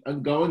sheep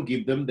and go and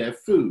give them their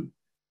food.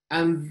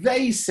 And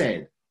they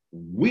said,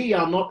 we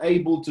are not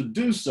able to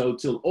do so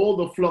till all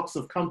the flocks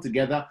have come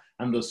together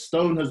and the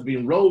stone has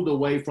been rolled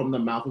away from the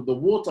mouth of the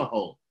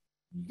waterhole.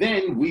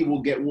 Then we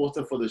will get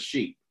water for the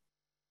sheep.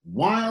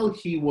 While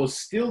he was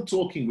still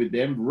talking with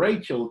them,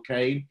 Rachel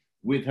came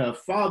with her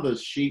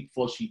father's sheep,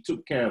 for she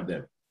took care of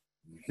them.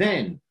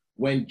 Then,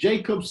 when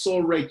Jacob saw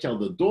Rachel,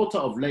 the daughter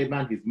of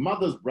Laban, his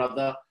mother's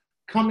brother,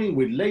 coming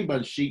with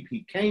Laban's sheep,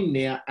 he came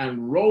near,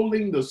 and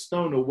rolling the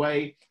stone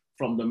away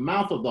from the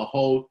mouth of the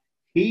hole,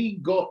 he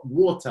got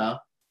water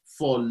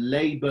for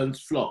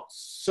Laban's flocks.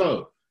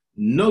 So,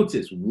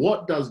 notice,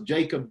 what does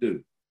Jacob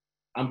do?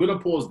 I'm going to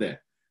pause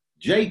there.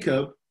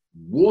 Jacob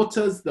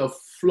waters the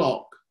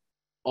flock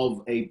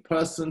of a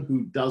person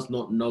who does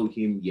not know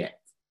him yet.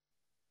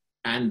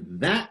 And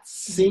that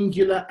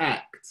singular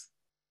act,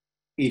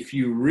 if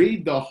you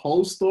read the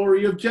whole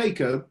story of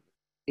Jacob,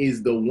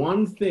 is the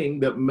one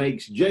thing that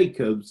makes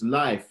Jacob's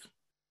life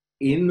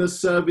in the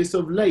service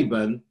of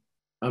Laban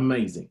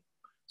amazing.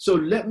 So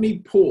let me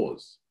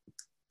pause.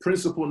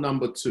 Principle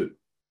number 2.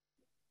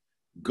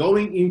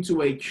 Going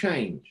into a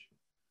change,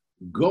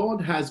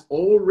 God has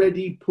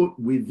already put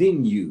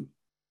within you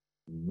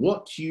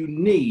what you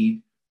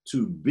need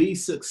to be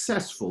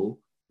successful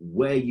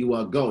where you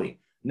are going.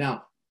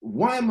 Now,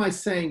 why am I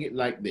saying it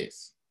like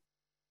this?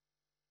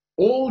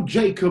 All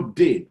Jacob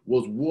did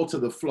was water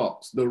the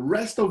flocks. The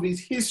rest of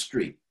his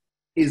history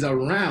is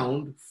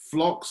around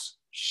flocks,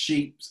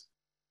 sheep,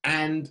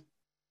 and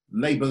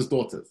Laban's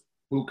daughters.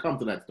 We'll come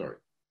to that story.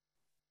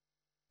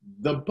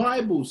 The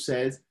Bible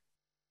says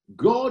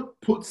God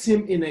puts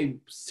him in a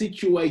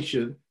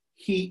situation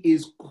he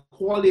is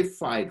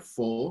qualified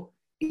for,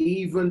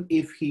 even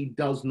if he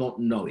does not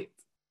know it.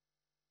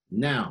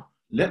 Now,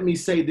 let me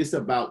say this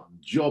about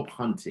job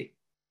hunting.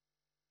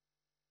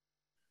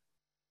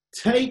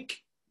 Take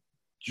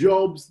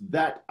jobs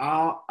that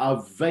are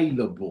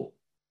available.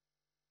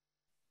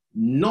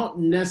 Not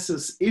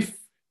necessarily, if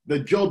the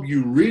job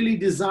you really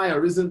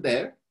desire isn't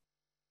there,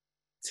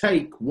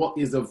 take what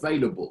is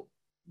available.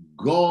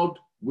 God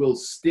will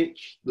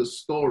stitch the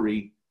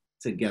story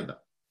together.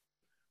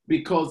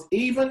 Because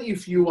even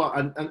if you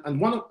are,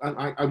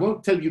 I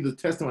won't tell you the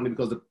testimony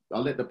because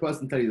I'll let the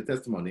person tell you the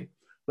testimony,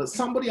 but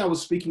somebody I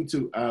was speaking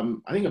to,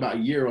 I think about a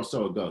year or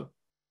so ago,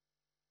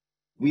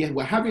 we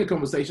were having a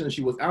conversation and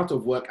she was out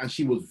of work and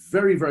she was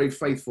very, very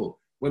faithful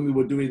when we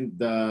were doing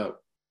the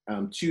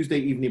Tuesday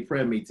evening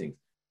prayer meetings.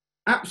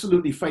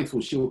 Absolutely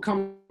faithful. She will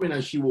come in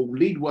and she will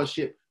lead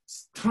worship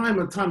time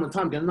and time and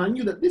time again. And I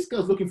knew that this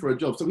girl's looking for a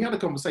job. So we had a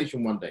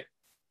conversation one day.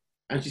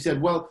 And she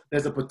said, well,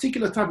 there's a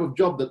particular type of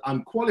job that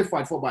I'm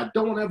qualified for, but I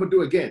don't want to ever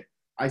do again.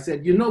 I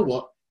said, you know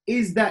what?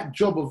 Is that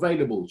job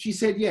available? She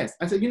said, yes.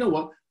 I said, you know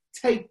what?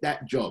 Take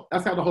that job.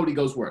 That's how the Holy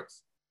Ghost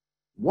works.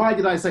 Why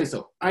did I say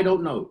so? I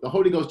don't know. The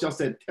Holy Ghost just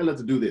said, tell her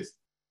to do this.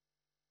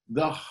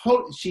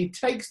 She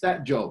takes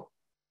that job.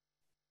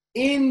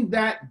 In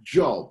that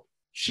job,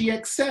 she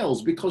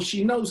excels because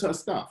she knows her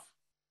stuff.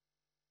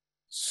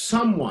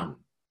 Someone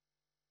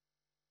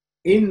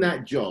in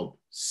that job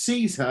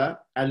sees her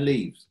and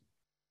leaves,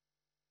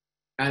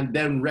 and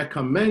then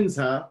recommends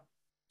her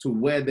to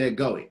where they're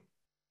going.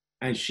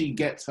 And she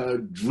gets her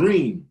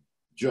dream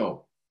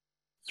job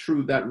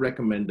through that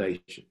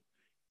recommendation.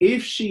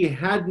 If she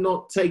had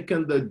not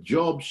taken the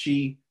job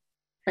she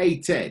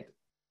hated,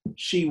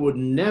 she would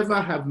never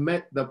have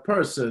met the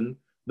person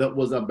that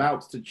was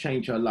about to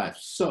change her life.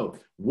 So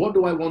what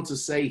do I want to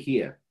say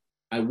here?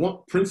 I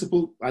want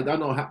principle, I don't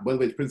know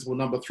whether it's principle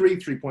number 3,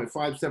 3.5,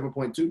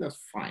 7.2, that's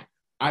fine.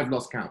 I've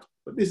lost count,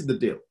 but this is the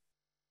deal.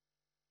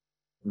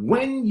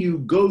 When you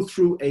go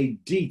through a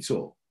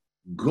detour,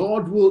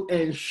 God will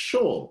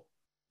ensure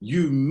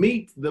you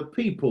meet the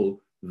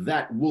people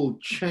that will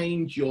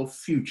change your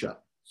future.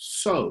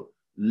 So,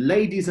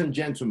 ladies and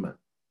gentlemen,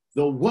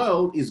 the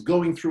world is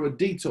going through a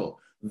detour.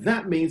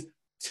 That means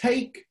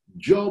take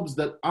jobs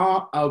that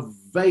are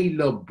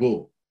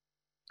available,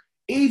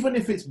 even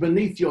if it's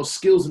beneath your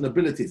skills and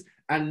abilities.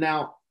 And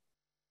now,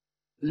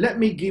 let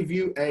me give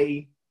you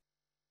a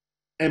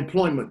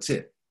employment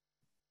tip.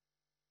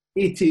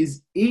 It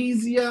is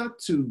easier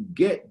to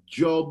get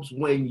jobs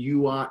when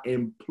you are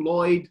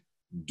employed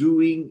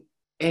doing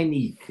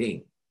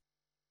anything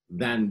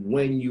than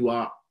when you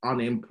are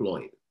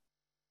unemployed,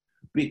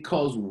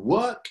 because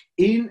work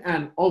in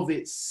and of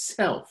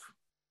itself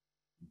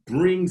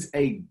brings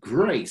a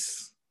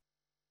grace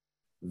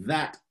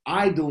that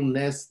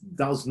idleness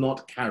does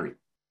not carry.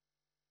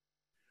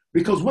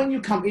 Because when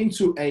you come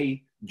into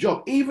a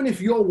job, even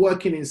if you're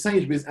working in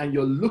Sainsbury's and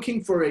you're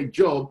looking for a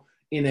job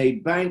in a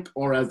bank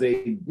or as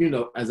a,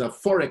 as a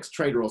Forex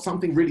trader or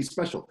something really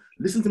special,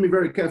 listen to me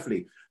very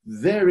carefully.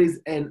 There is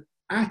an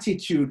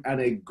attitude and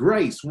a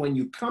grace when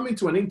you come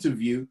into an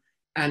interview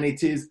and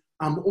it is,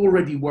 I'm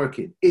already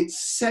working. It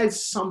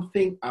says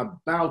something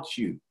about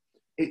you.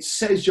 It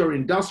says you're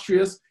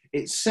industrious.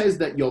 It says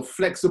that you're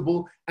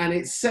flexible, and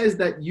it says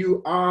that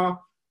you are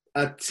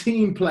a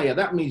team player.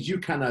 That means you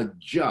can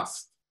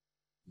adjust.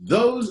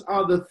 Those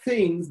are the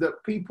things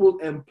that people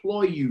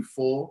employ you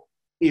for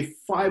if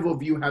 5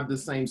 of you have the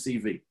same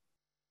CV.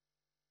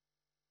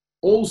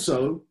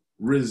 Also,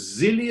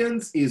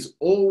 resilience is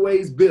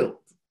always built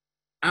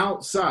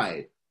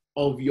outside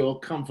of your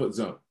comfort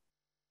zone.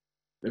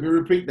 Let me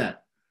repeat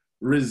that.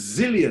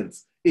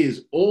 Resilience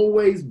is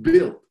always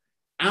built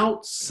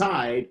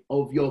outside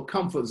of your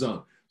comfort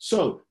zone.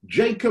 So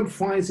Jacob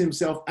finds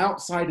himself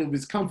outside of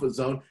his comfort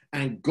zone,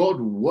 and God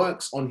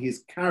works on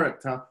his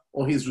character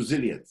or his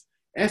resilience.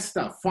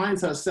 Esther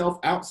finds herself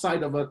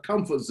outside of her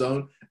comfort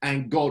zone,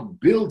 and God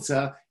builds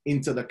her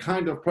into the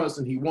kind of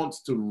person he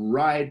wants to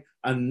ride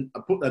and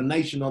put a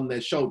nation on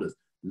their shoulders.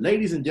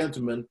 Ladies and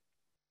gentlemen,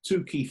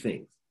 2 key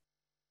things.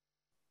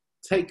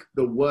 Take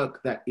the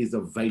work that is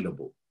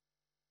available,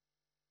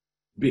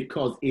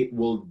 because it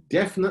will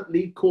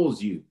definitely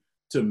cause you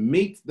to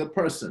meet the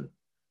person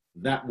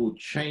that will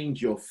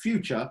change your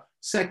future.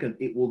 Second,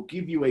 it will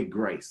give you a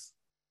grace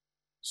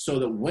so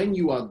that when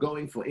you are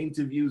going for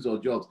interviews or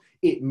jobs,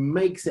 it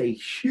makes a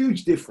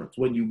huge difference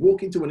when you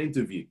walk into an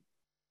interview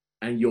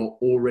and you're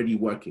already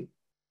working,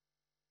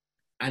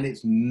 and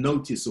it's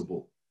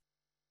noticeable.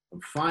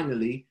 And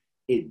finally,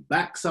 it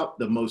backs up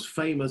the most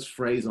famous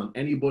phrase on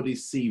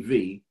anybody's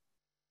CV,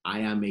 I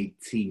am a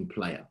team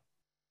player,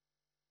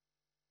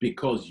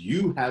 because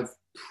you have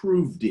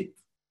proved it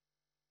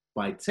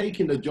by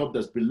taking a job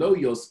that's below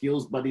your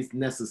skills, but it's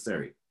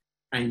necessary,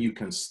 and you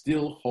can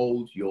still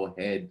hold your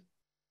head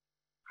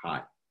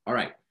high. All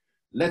right,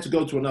 let's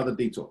go to another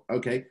detour.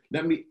 Okay,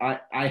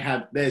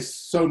 there's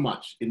so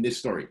much in this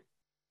story,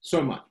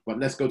 so much, but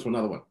let's go to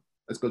another one.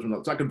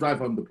 So I can drive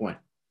home the point.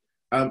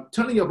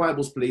 Turning your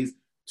Bibles, please,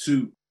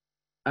 to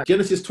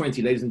Genesis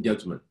 20, ladies and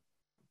gentlemen.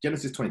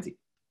 Genesis 20.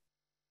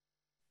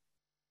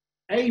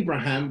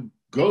 Abraham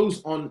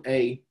goes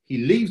he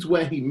leaves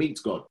where he meets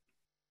God.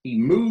 He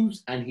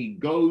moves and he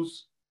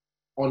goes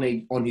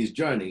on his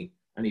journey,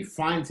 and he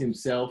finds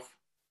himself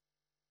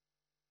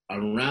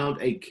around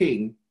a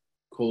king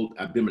called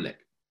Abimelech.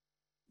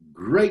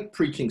 Great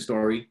preaching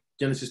story,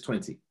 Genesis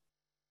 20.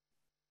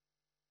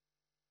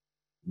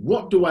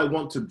 What do I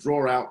want to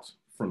draw out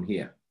from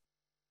here?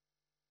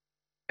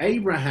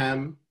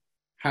 Abraham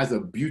has a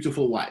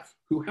beautiful wife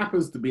who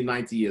happens to be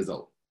 90 years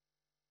old.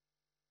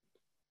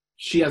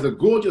 She has a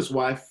gorgeous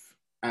wife,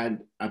 and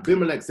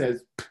Abimelech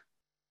says,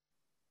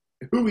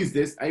 who is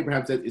this?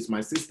 Abraham says, it's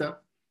my sister.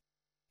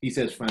 He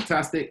says,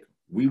 fantastic.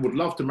 We would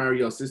love to marry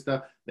your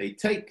sister. They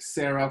take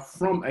Sarah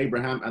from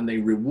Abraham and they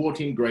reward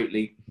him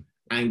greatly.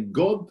 And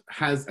God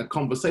has a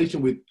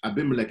conversation with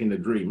Abimelech in a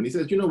dream. And he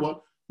says, you know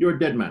what? You're a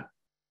dead man.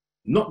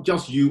 Not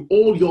just you,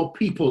 all your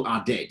people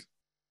are dead.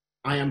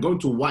 I am going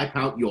to wipe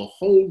out your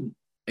whole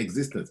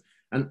existence.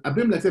 And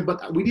Abimelech said,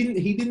 but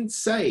he didn't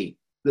say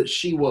that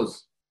she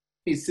was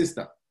his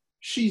sister.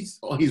 She's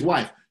his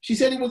wife. She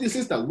said it was his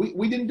sister.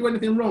 We didn't do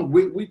anything wrong.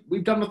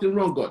 We've done nothing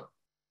wrong, God.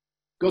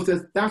 God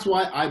says, that's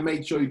why I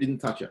made sure you didn't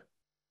touch her.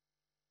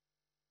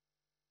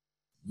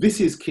 This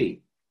is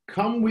key.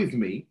 Come with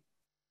me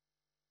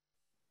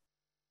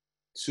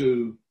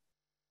to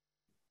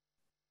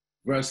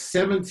verse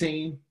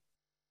 17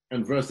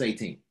 and verse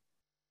 18.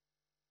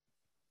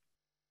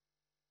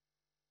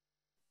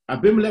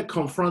 Abimelech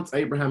confronts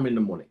Abraham in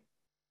the morning.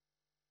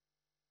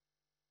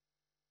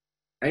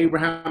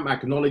 Abraham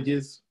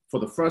acknowledges for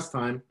the first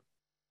time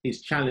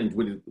his challenge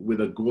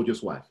with a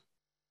gorgeous wife.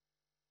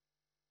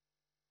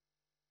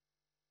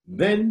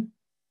 Then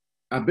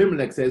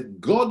Abimelech says,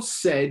 God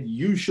said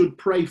you should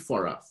pray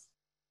for us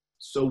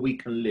so we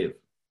can live.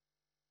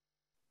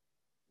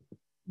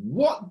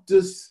 What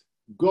does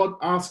God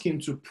ask him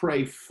to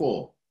pray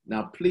for?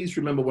 Now, please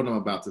remember what I'm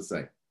about to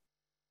say.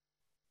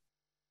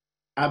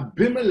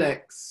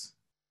 Abimelech's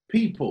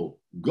people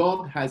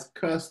God has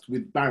cursed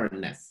with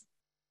barrenness.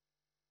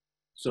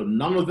 So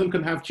none of them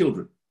can have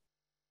children.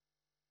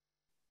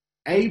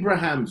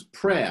 Abraham's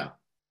prayer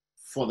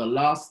for the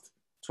last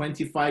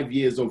 25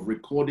 years of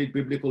recorded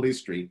biblical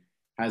history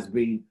has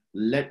been,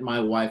 let my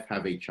wife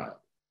have a child.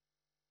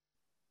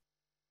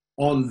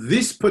 On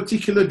this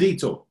particular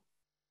detour,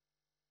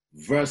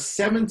 verse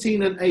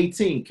 17 and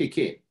 18 kick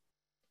in.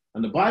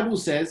 And the Bible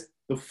says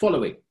the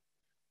following.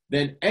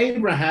 Then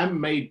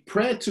Abraham made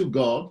prayer to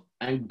God,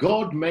 and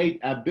God made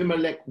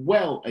Abimelech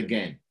well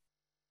again,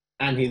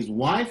 and his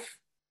wife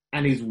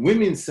and his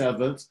women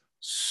servants,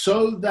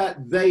 so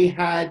that they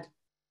had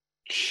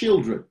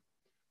children.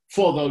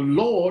 For the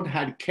Lord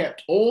had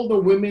kept all the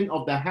women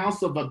of the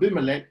house of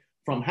Abimelech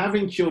from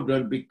having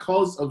children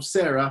because of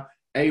Sarah,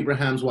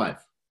 Abraham's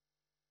wife.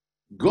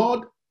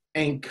 God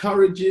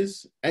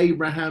encourages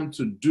Abraham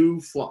to do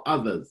for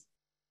others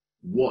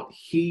what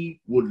he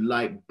would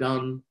like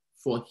done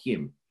for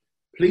him.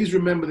 Please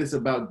remember this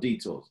about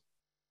detours.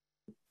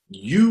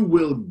 You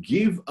will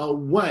give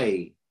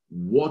away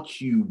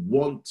what you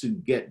want to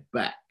get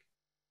back,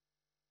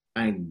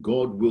 and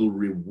God will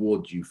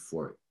reward you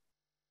for it.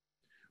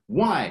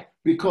 Why?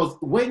 Because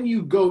when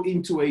you go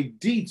into a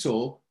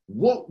detour,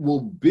 what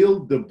will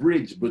build the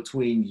bridge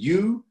between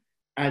you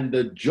and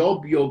the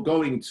job you're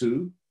going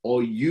to,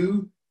 or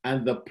you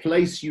and the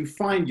place you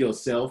find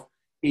yourself,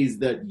 is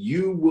that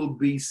you will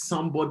be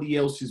somebody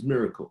else's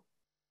miracle.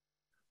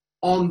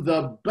 On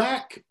the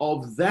back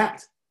of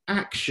that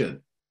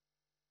action,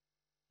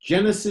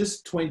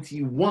 Genesis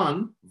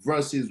 21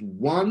 verses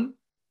 1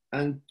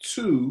 and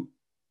 2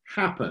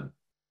 happen.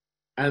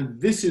 And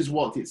this is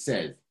what it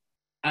says.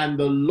 And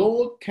the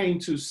Lord came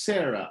to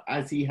Sarah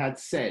as he had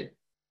said,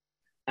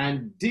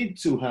 and did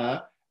to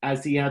her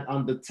as he had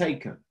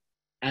undertaken.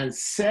 And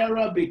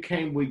Sarah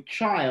became with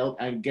child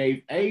and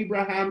gave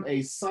Abraham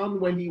a son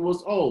when he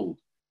was old,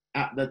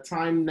 at the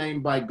time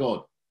named by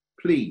God.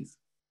 Please,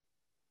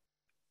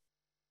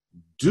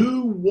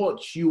 do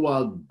what you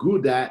are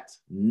good at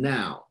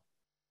now.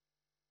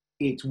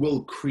 It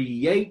will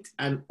create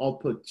an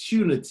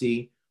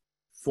opportunity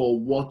for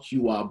what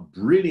you are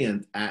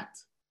brilliant at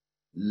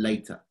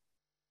later.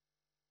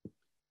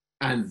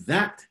 And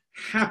that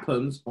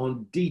happens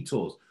on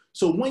detours.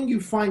 So when you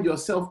find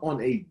yourself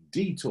on a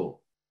detour,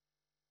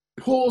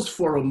 pause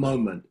for a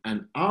moment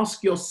and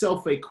ask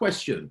yourself a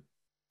question.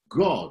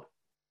 God,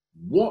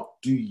 what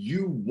do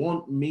you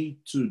want me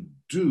to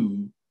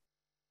do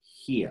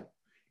here?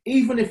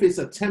 Even if it's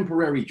a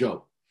temporary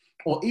job,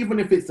 or even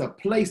if it's a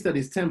place that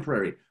is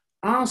temporary,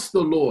 ask the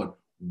Lord,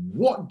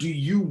 what do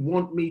you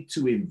want me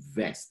to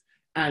invest?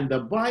 And the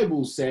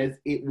Bible says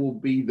it will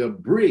be the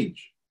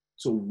bridge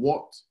to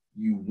what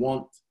you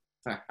want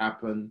to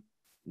happen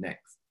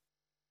next.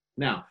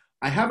 Now,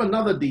 I have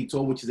another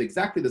detour, which is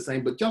exactly the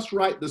same, but just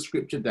write the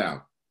scripture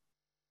down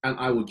and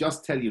I will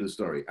just tell you the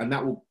story, and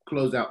that will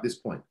close out this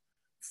point.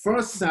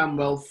 1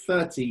 Samuel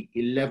 30,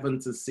 11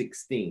 to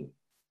 16.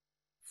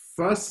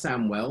 1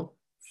 Samuel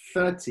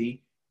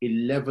 30,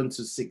 11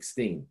 to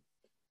 16.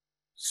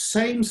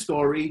 Same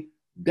story.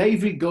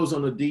 David goes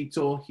on a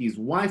detour. His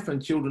wife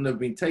and children have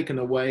been taken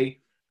away.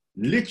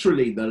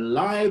 Literally, the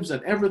lives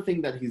and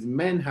everything that his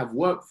men have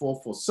worked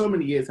for so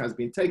many years has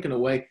been taken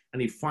away,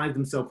 and he finds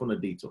himself on a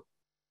detour.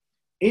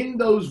 In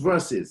those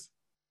verses,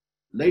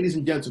 ladies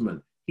and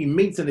gentlemen, he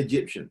meets an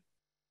Egyptian,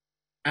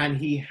 and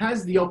he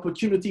has the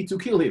opportunity to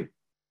kill him.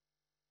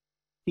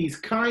 He's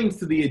kind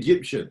to the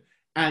Egyptian,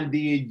 and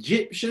the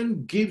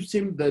Egyptian gives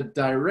him the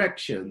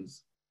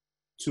directions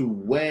to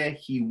where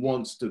he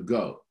wants to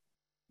go.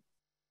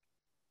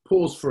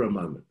 Pause for a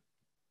moment.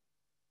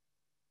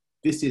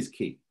 This is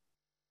key.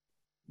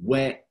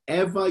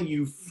 Wherever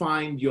you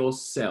find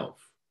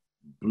yourself,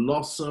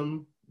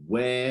 blossom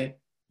where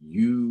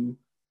you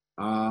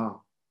are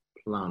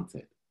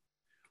planted.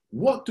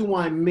 What do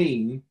I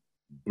mean,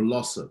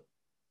 blossom?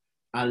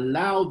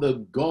 Allow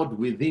the God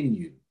within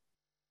you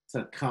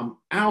to come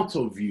out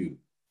of you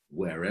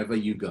wherever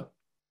you go.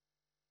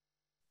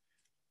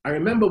 I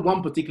remember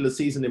one particular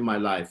season in my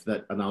life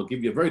that, and I'll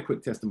give you a very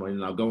quick testimony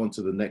and I'll go on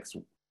to the next.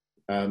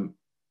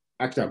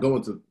 Actually, I'll go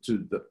on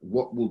to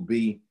what will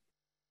be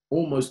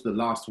almost the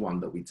last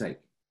one that we take.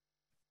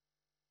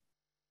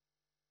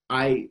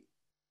 I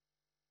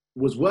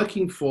was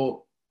working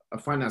for a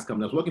finance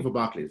company. I was working for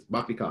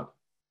Barclaycard.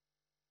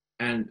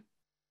 And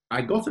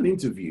I got an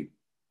interview.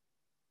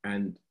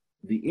 And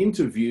the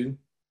interview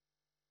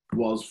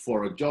was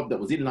for a job that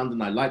was in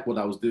London. I liked what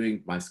I was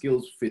doing. My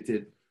skills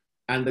fitted.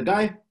 And the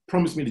guy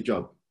promised me the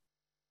job.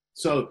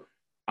 So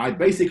I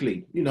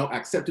basically,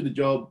 accepted the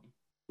job.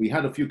 We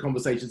had a few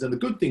conversations. And the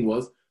good thing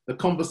was the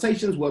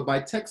conversations were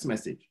by text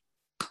message.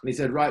 And he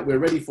said, right, we're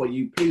ready for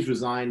you. Please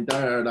resign.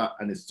 Da, da, da.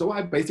 And so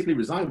I basically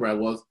resigned where I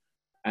was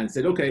and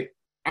said, okay,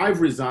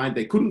 I've resigned.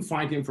 They couldn't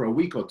find him for a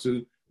week or two.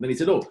 And then he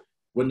said, oh,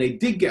 when they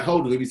did get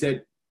hold of him, he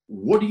said,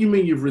 what do you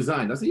mean you've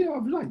resigned? I said, yeah,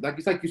 I've resigned.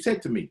 It's like you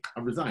said to me,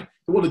 I've resigned.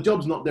 So, well, the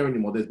job's not there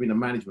anymore. There's been a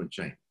management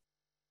change.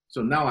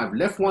 So now I've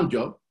left one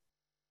job.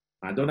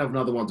 I don't have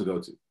another one to go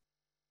to.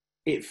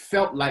 It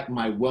felt like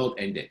my world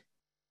ended.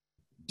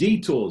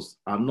 Detours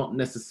are not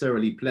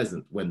necessarily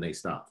pleasant when they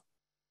start,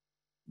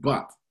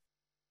 but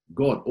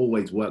God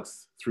always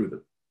works through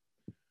them.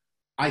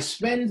 I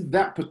spend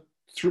that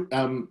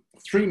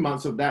 3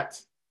 months of that,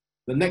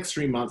 the next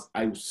 3 months,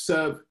 I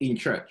serve in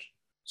church.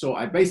 So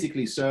I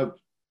basically served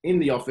in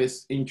the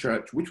office, in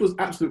church, which was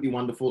absolutely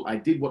wonderful. I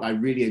did what I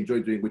really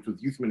enjoyed doing, which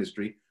was youth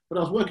ministry, but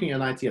I was working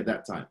in IT at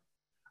that time.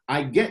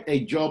 I get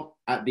a job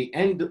at the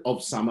end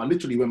of summer,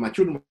 literally when my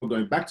children were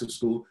going back to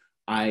school.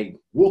 I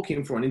walk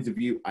in for an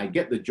interview, I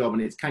get the job,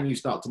 and it's, can you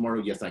start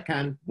tomorrow? Yes, I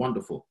can.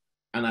 Wonderful.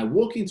 And I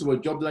walk into a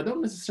job that I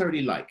don't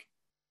necessarily like.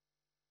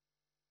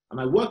 And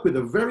I work with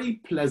a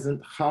very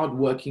pleasant,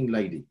 hardworking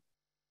lady.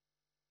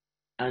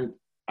 And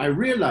I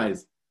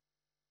realized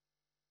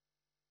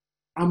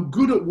I'm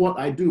good at what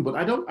I do, but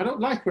I don't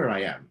like where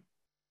I am.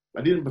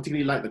 I didn't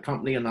particularly like the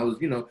company, and I was,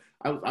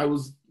 I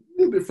was a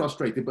little bit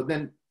frustrated. But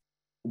then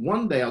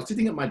one day I was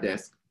sitting at my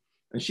desk,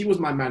 and she was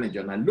my manager,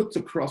 and I looked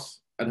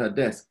across at her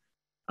desk,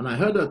 and I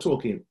heard her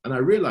talking, and I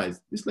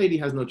realized this lady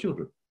has no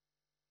children.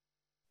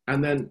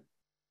 And then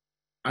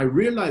I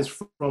realized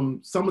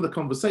from some of the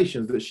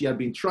conversations that she had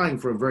been trying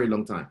for a very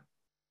long time.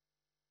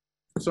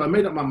 So I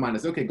made up my mind. I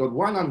said, okay, God,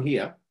 while I'm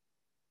here,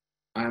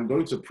 I am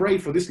going to pray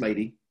for this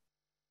lady.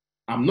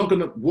 I'm not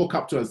going to walk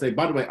up to her and say,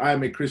 by the way, I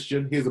am a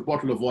Christian. Here's a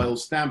bottle of oil.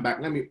 Stand back.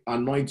 Let me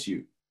anoint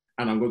you.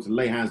 And I'm going to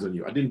lay hands on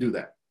you. I didn't do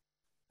that.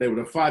 They would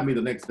have fired me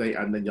the next day,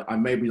 and then I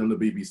may be on the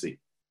BBC.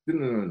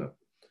 No.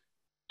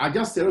 I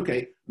just said,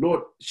 okay,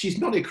 Lord, she's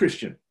not a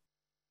Christian.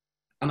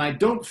 And I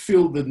don't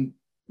feel the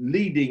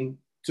leading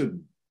to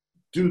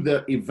do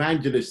the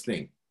evangelist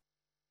thing.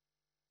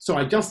 So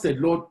I just said,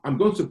 Lord, I'm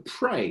going to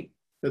pray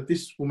that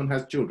this woman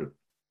has children.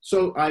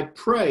 So I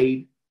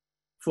prayed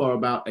for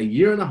about 1.5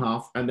 years,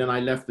 and then I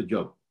left the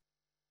job.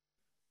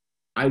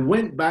 I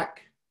went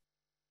back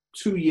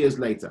 2 years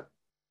later.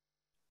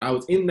 I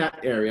was in that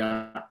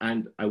area,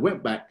 and I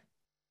went back,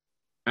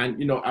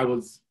 and I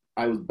was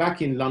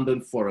back in London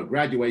for a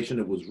graduation.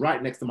 It was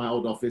right next to my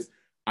old office.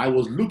 I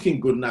was looking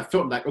good, and I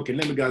felt like, okay,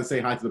 let me go and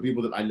say hi to the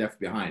people that I left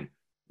behind,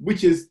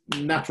 which is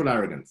natural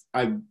arrogance.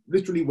 I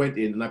literally went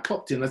in, and I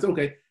popped in, and I said,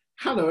 okay,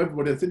 hello,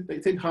 everybody. They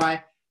said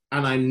hi,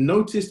 and I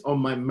noticed on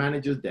my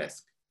manager's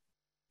desk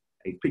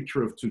a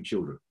picture of 2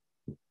 children.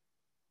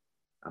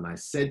 And I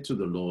said to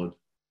the Lord,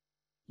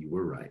 you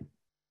were right.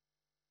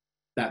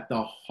 That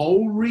the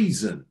whole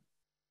reason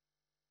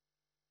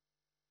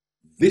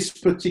this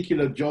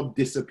particular job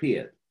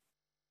disappeared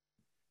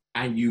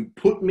and you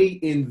put me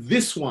in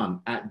this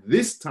one at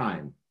this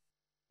time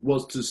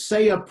was to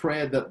say a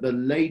prayer that the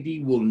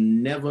lady will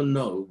never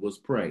know was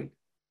prayed.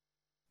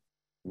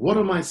 What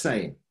am I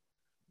saying?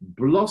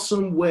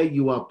 Blossom where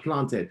you are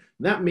planted.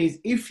 That means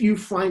if you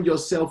find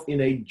yourself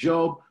in a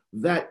job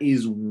that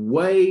is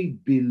way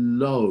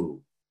below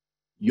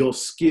your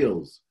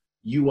skills,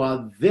 you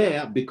are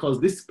there because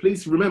this,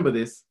 please remember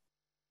this,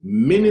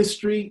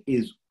 ministry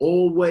is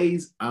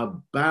always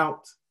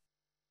about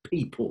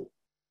people.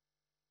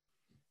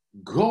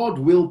 God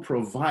will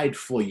provide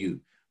for you,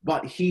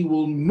 but he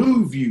will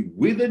move you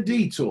with a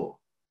detour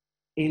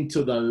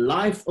into the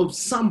life of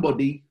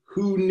somebody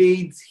who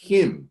needs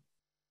him.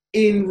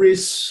 In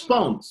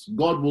response,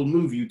 God will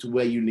move you to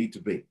where you need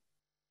to be.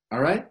 All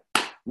right?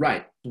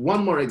 Right.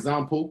 One more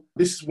example.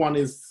 This one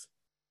is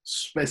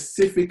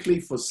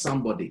specifically for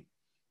somebody.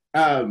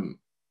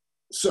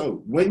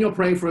 So when you're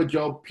praying for a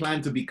job,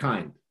 plan to be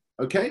kind.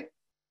 Okay?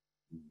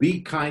 Be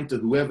kind to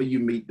whoever you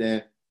meet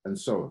there and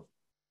so on.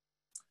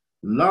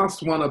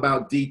 Last one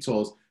about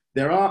detours.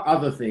 There are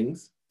other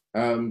things.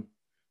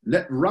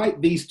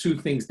 Write these 2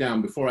 things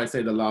down before I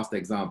say the last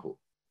example.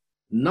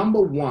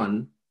 Number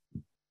 1,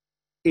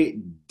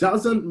 it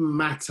doesn't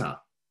matter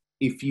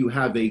if you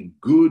have a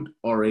good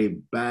or a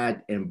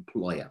bad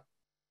employer.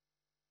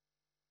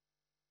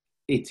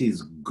 It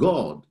is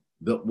God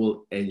that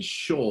will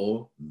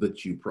ensure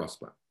that you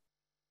prosper.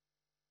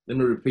 Let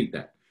me repeat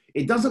that.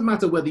 It doesn't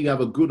matter whether you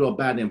have a good or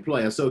bad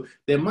employer. So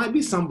there might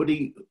be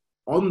somebody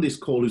on this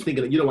call who's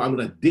thinking, I'm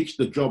going to ditch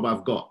the job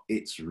I've got.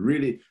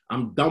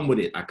 I'm done with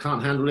it. I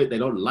can't handle it. They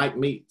don't like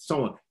me.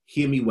 So on.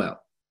 Hear me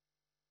well.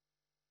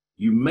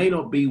 You may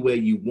not be where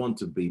you want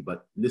to be,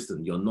 but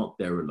listen, you're not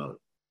there alone.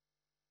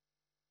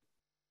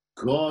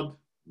 God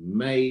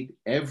made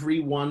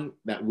everyone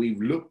that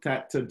we've looked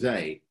at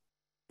today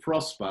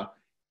prosper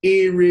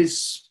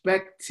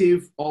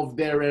irrespective of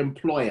their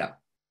employer.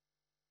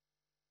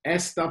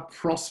 Esther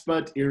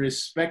prospered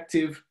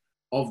irrespective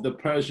of the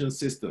Persian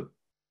system.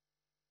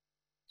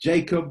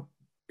 Jacob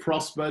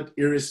prospered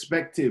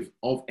irrespective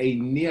of a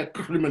near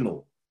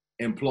criminal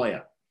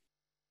employer.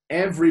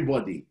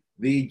 Everybody,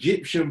 the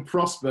Egyptian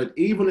prospered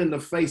even in the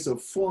face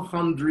of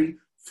 400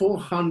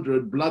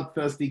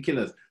 bloodthirsty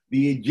killers.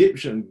 The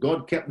Egyptian,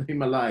 God kept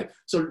him alive.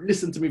 So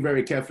listen to me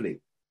very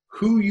carefully.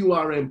 Who you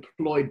are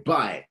employed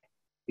by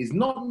is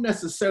not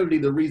necessarily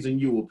the reason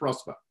you will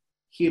prosper.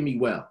 Hear me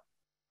well.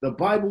 The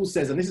Bible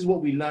says, and this is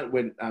what we learned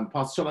when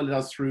Pastor Shola led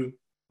us through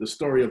the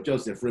story of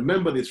Joseph.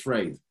 Remember this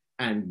phrase,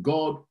 and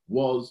God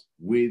was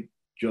with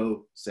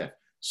Joseph.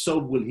 So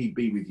will he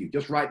be with you.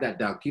 Just write that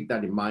down. Keep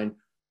that in mind.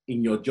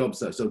 in your job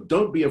search. So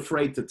don't be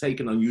afraid to take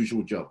an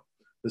unusual job.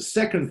 The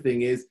second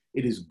thing is,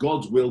 it is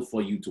God's will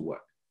for you to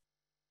work.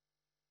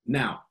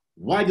 Now,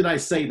 why did I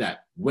say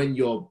that? When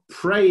you're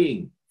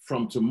praying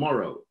from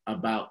tomorrow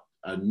about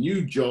a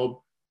new job,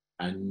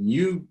 a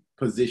new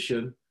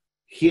position,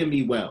 hear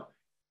me well.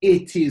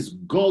 It is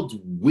God's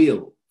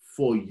will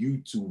for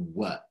you to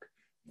work.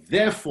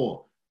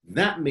 Therefore,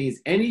 that means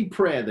any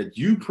prayer that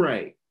you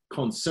pray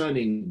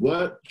concerning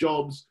work,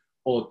 jobs,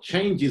 or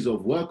changes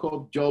of work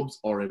or jobs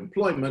or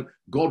employment,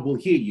 God will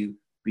hear you,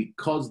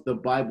 because the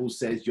Bible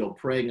says you're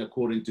praying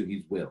according to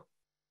his will.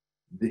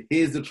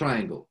 Here's the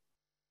triangle.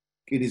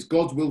 It is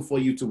God's will for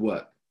you to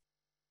work.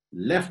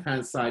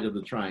 Left-hand side of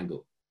the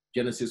triangle,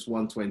 Genesis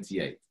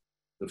 1:28.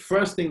 The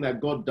first thing that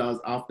God does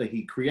after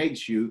he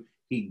creates you,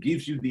 he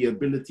gives you the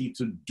ability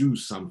to do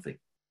something.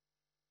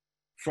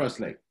 First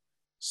leg.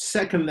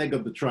 Second leg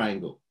of the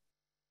triangle.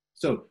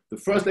 So the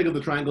first leg of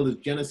the triangle is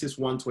Genesis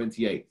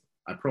 1:28.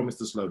 I promise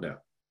to slow down.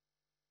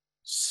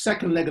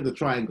 Second leg of the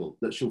triangle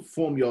that shall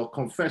form your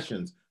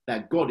confessions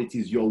that God, it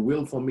is your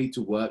will for me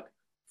to work.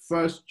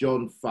 1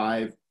 John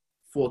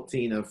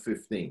 5:14 and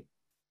 15.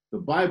 The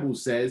Bible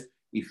says,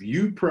 if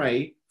you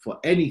pray for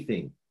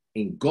anything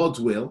in God's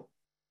will,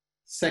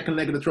 second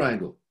leg of the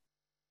triangle,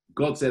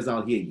 God says,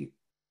 I'll hear you.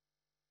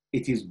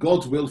 It is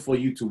God's will for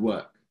you to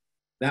work.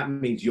 That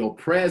means your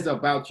prayers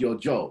about your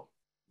job,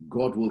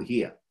 God will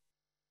hear.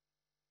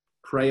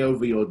 Pray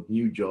over your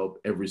new job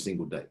every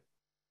single day.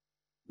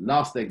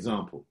 Last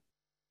example,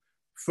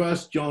 1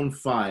 John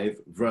 5,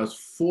 verse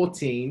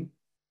 14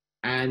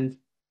 and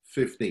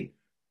 15.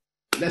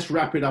 Let's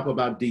wrap it up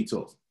about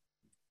detours.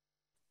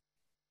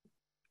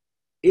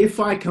 If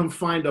I can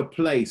find a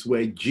place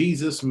where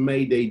Jesus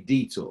made a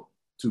detour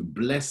to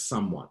bless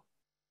someone,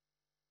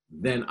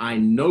 then I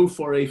know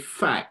for a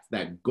fact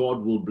that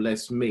God will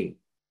bless me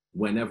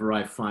whenever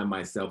I find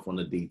myself on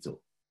a detour.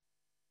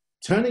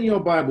 Turn in your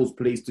Bibles,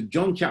 please, to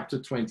John chapter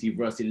 20,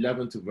 verse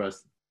 11 to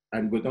verse,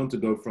 and we're going to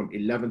go from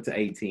 11 to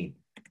 18.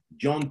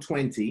 John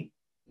 20,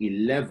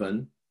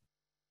 11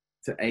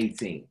 to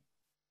 18.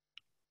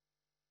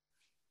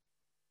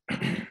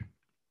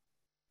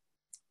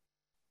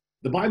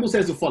 The Bible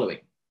says the following.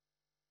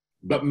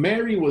 But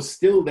Mary was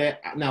still there.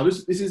 Now,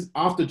 this is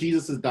after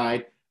Jesus has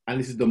died, and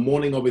this is the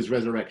morning of his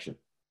resurrection.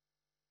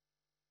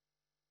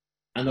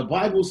 And the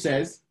Bible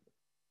says,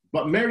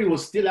 but Mary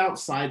was still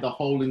outside the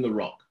hole in the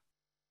rock,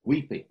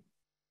 weeping.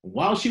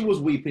 While she was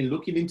weeping,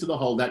 looking into the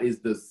hole, that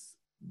is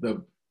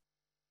the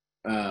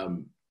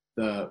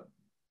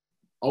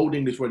Old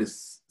English word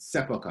is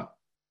sepulchre,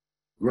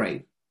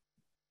 grave.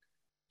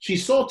 She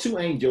saw two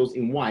angels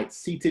in white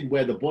seated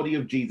where the body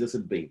of Jesus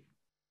had been,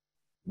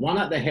 one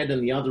at the head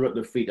and the other at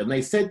the feet. And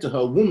they said to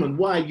her, woman,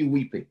 why are you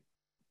weeping?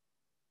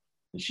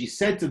 And she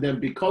said to them,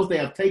 because they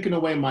have taken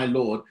away my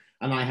Lord,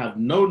 and I have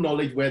no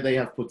knowledge where they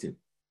have put him.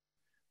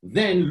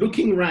 Then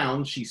looking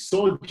round, she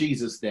saw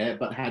Jesus there,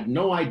 but had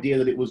no idea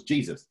that it was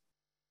Jesus.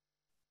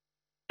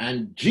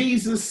 And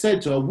Jesus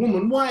said to her,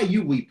 woman, why are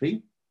you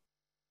weeping?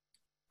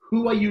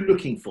 Who are you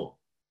looking for?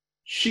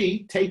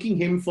 She, taking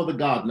him for the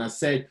gardener,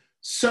 said,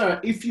 sir,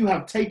 if you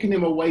have taken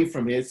him away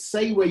from here,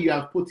 say where you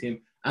have put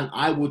him, and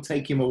I will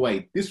take him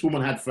away. This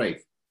woman had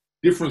faith.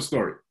 Different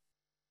story.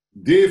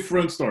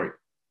 Different story.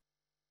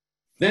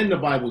 Then the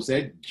Bible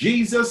said,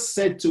 Jesus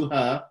said to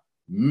her,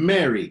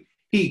 Mary.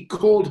 He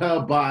called her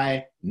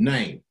by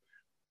name.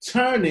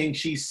 Turning,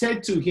 she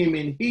said to him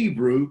in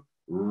Hebrew,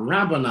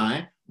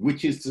 Rabboni,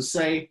 which is to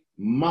say,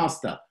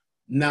 Master.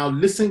 Now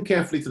listen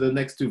carefully to the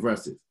next two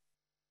verses.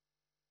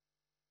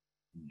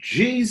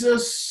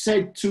 Jesus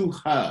said to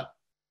her,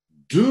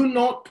 do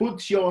not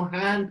put your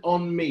hand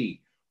on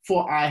me,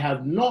 for I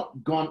have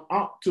not gone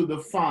up to the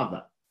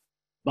Father,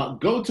 but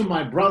go to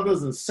my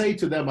brothers and say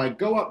to them, I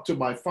go up to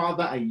my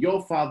Father and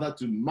your Father,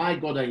 to my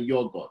God and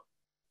your God.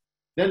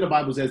 Then the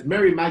Bible says,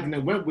 Mary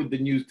Magdalene went with the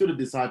news to the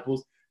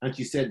disciples, and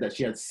she said that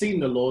she had seen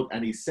the Lord,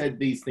 and he said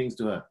these things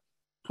to her.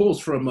 Pause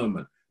for a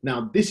moment.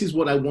 Now, this is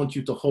what I want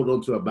you to hold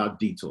on to about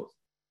detours.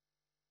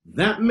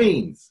 That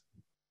means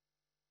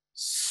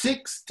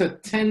 6,000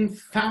 to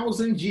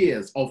 10,000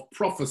 years of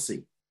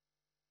prophecy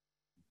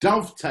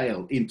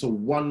dovetail into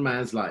one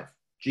man's life,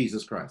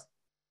 Jesus Christ.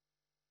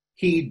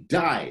 He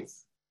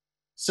dies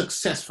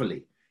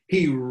successfully.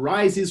 He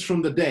rises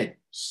from the dead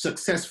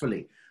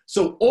successfully.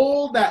 So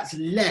all that's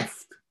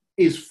left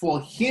is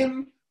for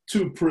him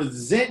to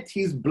present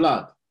his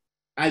blood,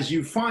 as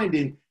you find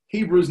in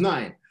Hebrews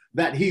 9,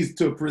 that he's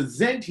to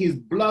present his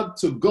blood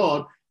to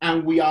God,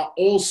 and we are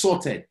all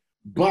sorted.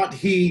 But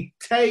he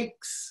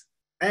takes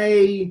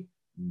a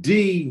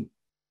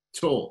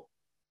detour.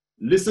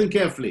 Listen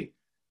carefully.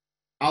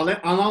 I'll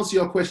answer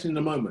your question in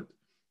a moment.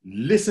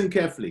 Listen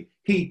carefully.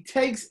 He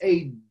takes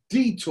a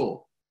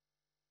detour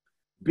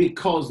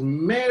because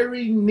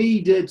Mary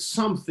needed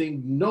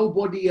something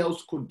nobody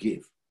else could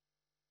give,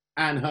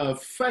 and her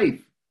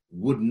faith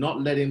would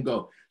not let him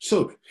go.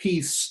 So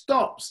he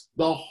stops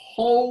the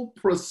whole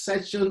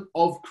procession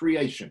of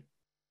creation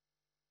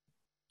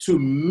to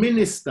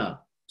minister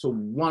to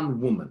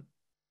one woman,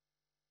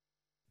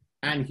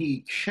 and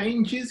he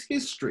changes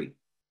history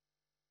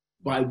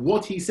by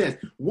what he says.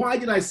 Why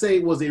did I say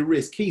it was a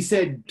risk? He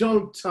said,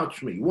 don't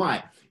touch me.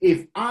 Why?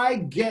 If I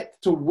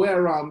get to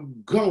where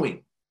I'm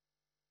going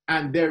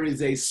and there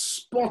is a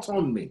spot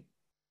on me,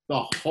 the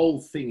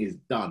whole thing is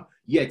done.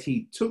 Yet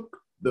he took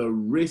the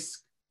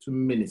risk to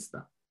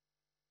minister.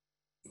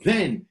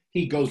 Then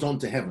he goes on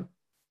to heaven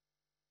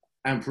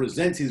and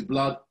presents his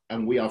blood,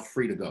 and we are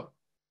free to go.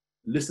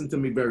 Listen to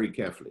me very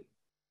carefully.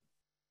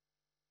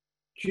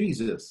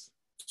 Jesus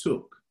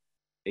took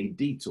a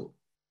detour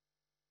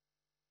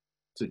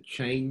to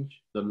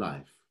change the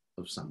life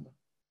of someone.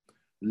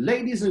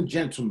 Ladies and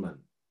gentlemen,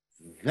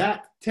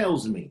 that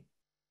tells me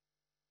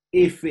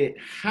if it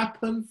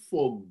happened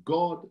for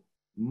God,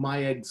 my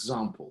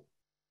example,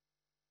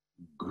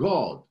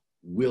 God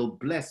will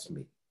bless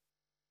me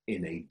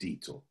in a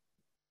detour.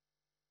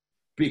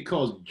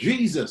 Because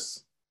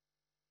Jesus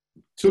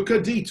took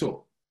a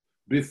detour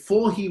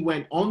before he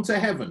went on to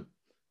heaven.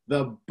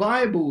 The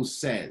Bible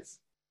says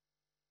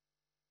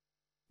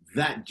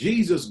that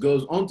Jesus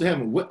goes on to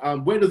heaven.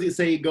 Where does it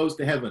say he goes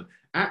to heaven?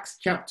 Acts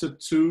chapter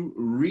 2,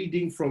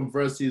 reading from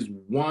verses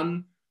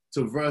 1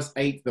 to verse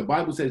 8. The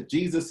Bible says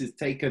Jesus is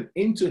taken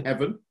into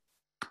heaven.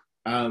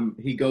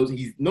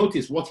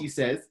 Notice what he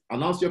says.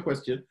 I'll answer your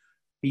question.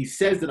 He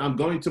says that I'm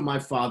going to my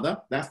Father.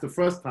 That's the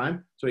first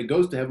time. So he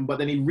goes to heaven, but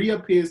then he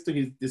reappears to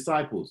his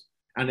disciples.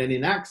 And then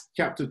in Acts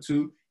chapter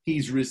 2,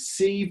 he's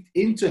received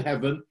into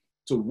heaven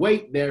to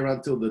wait there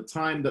until the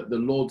time that the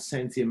Lord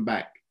sent him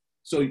back.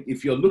 So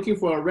if you're looking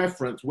for a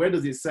reference, where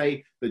does it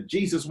say that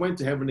Jesus went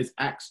to heaven? Is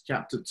Acts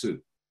chapter 2.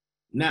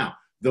 Now,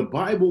 the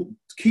Bible,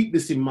 keep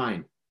this in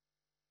mind.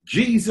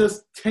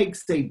 Jesus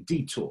takes a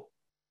detour.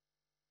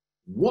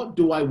 What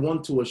do I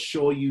want to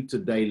assure you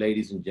today,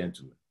 ladies and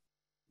gentlemen?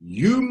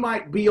 You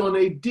might be on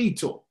a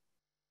detour.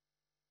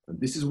 And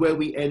this is where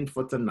we end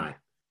for tonight.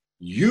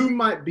 You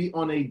might be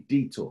on a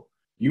detour.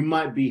 You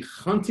might be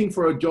hunting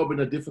for a job in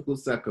a difficult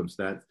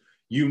circumstance.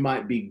 You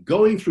might be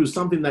going through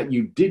something that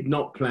you did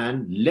not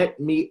plan. Let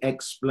me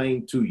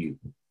explain to you.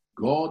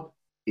 God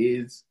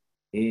is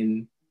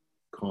in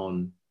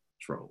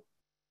control.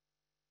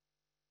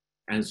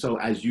 And so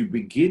as you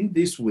begin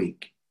this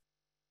week,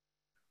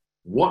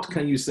 what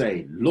can you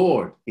say?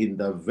 Lord, in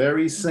the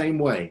very same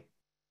way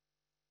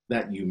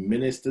that you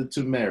ministered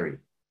to Mary,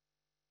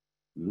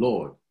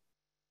 Lord,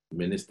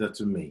 minister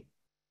to me.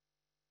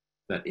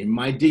 That in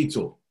my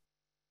detour,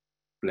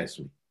 bless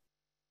me.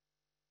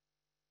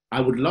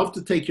 I would love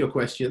to take your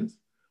questions.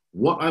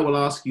 What I will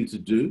ask you to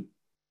do,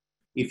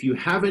 if you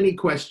have any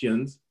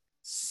questions,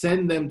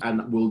 send them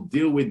and we'll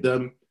deal with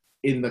them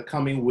in the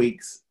coming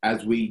weeks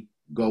as we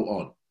go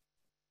on.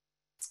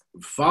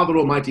 Father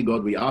Almighty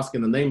God, we ask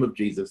in the name of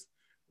Jesus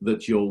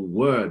that your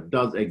word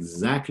does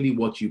exactly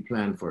what you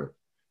planned for it.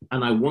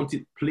 And I want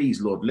it,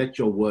 please, Lord, let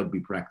your word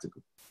be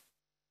practical.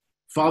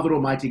 Father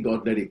Almighty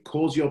God, let it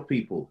cause your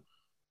people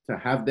to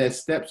have their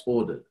steps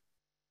ordered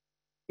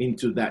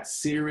into that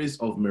series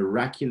of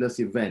miraculous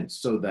events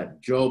so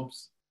that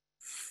jobs,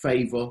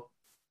 favor,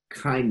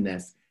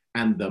 kindness,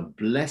 and the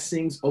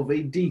blessings of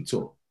a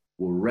detour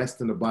will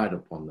rest and abide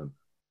upon them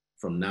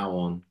from now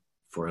on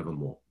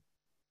forevermore.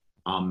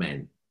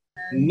 Amen.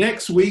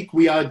 Next week,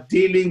 we are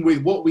dealing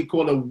with what we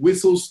call a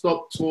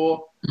whistle-stop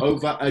tour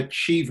over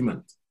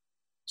achievement.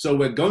 So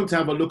we're going to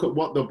have a look at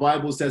what the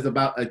Bible says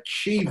about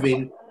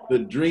achieving the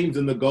dreams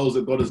and the goals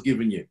that God has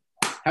given you.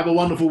 Have a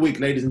wonderful week,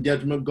 ladies and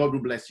gentlemen. God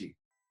will bless you.